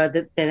anesthesia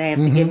that they have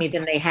to give me,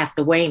 then they have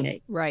to weigh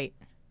me. Right.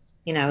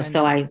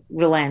 So I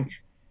relent.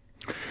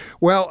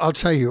 Well, I'll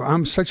tell you,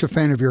 I'm such a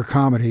fan of your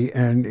comedy,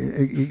 and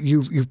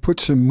you've put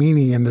some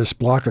meaning in this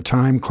block of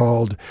time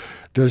called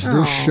Does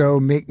This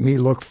Show Make Me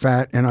Look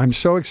Fat? And I'm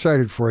so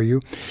excited for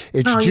you.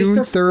 It's June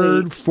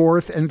 3rd,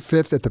 4th, and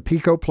 5th at the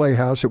Pico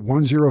Playhouse at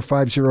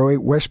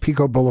 10508 West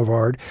Pico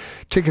Boulevard.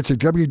 Tickets at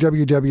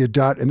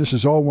www. And this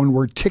is all one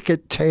word,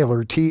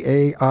 TicketTailor,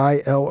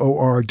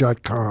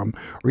 TAILOR.com,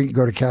 or you can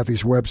go to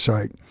Kathy's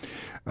website.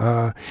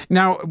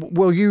 Now,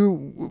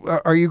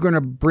 are you going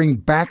to bring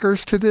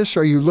backers to this?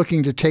 Are you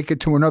looking to take it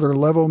to another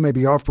level,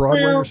 maybe off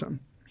Broadway or something?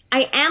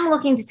 I am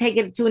looking to take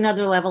it to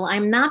another level.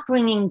 I'm not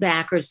bringing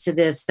backers to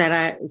this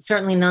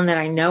certainly none that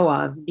I know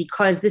of,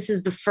 because this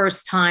is the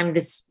first time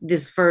this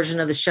version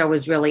of the show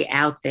is really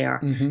out there.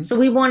 So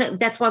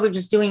that's why we're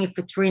just doing it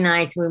for 3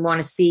 nights, and we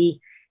want to see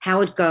how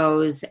it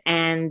goes.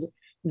 And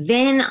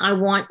then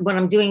what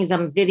I'm doing is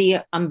I'm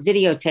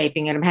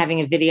videotaping it. I'm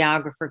having a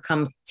videographer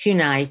come 2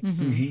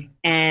 nights,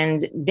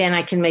 and then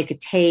I can make a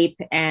tape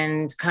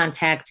and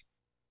contact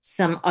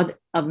some other,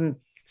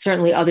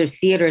 certainly other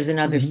theaters in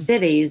other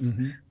cities.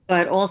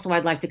 But also,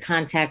 I'd like to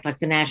contact like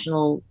the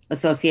National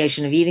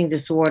Association of Eating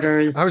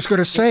Disorders. I was going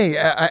to say,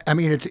 I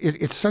mean,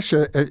 it's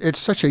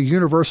such a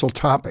universal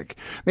topic.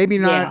 Maybe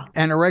not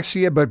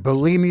anorexia, but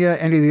bulimia,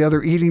 any of the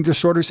other eating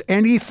disorders,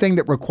 anything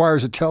that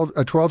requires a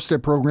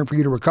 12-step program for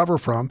you to recover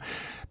from.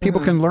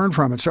 People can learn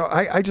from it. So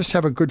I just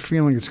have a good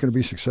feeling it's going to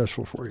be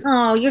successful for you.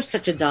 Oh, you're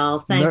such a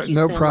doll. Thank you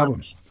so much. No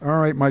problem. All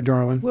right, my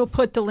darling. We'll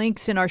put the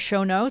links in our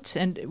show notes,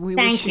 and we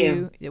wish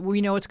you. We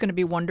know it's going to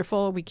be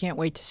wonderful. We can't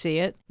wait to see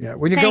it. Yeah,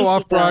 when you go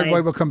off Broadway,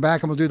 we'll come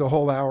back and we'll do the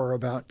whole hour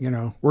about,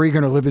 where you're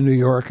going to live in New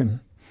York and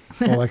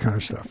all that kind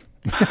of stuff.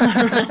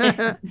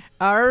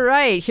 All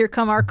right, here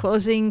come our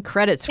closing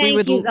credits.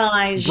 Thank you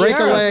guys. Break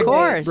a leg. Of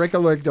course. Break a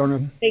leg,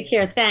 Donna. Take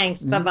care.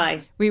 Thanks.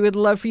 Bye-bye. We would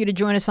love for you to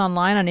join us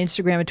online on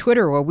Instagram and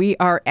Twitter, where we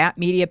are at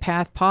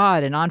MediaPath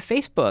Pod, and on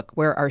Facebook,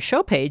 where our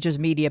show page is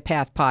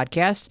MediaPath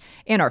Podcast,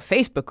 and our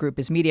Facebook group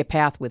is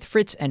MediaPath with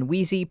Fritz and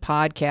Wheezy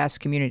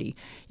Podcast Community.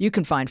 You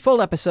can find full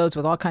episodes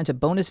with all kinds of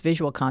bonus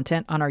visual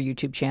content on our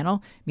YouTube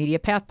channel,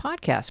 MediaPath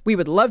Podcast. We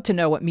would love to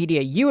know what media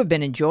you have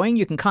been enjoying.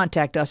 You can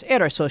contact us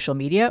at our social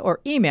media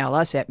or email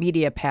us at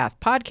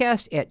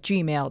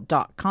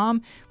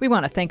mediapathpodcast@gmail.com. We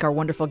want to thank our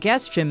wonderful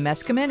guests, Jim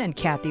Meskimen and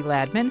Kathy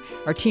Ladman.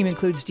 Our team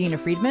includes Dina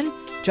Friedman,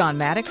 John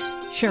Maddox,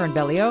 Sharon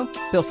Bellio,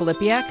 Bill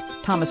Filipiak,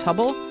 Thomas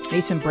Hubble,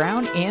 Mason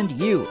Brown, and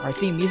you. Our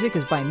theme music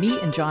is by me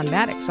and John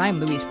Maddox. I'm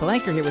Louise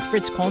Palanker here with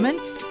Fritz Coleman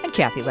and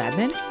Kathy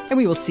Ladman, and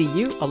we will see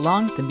you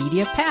along the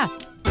media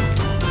path.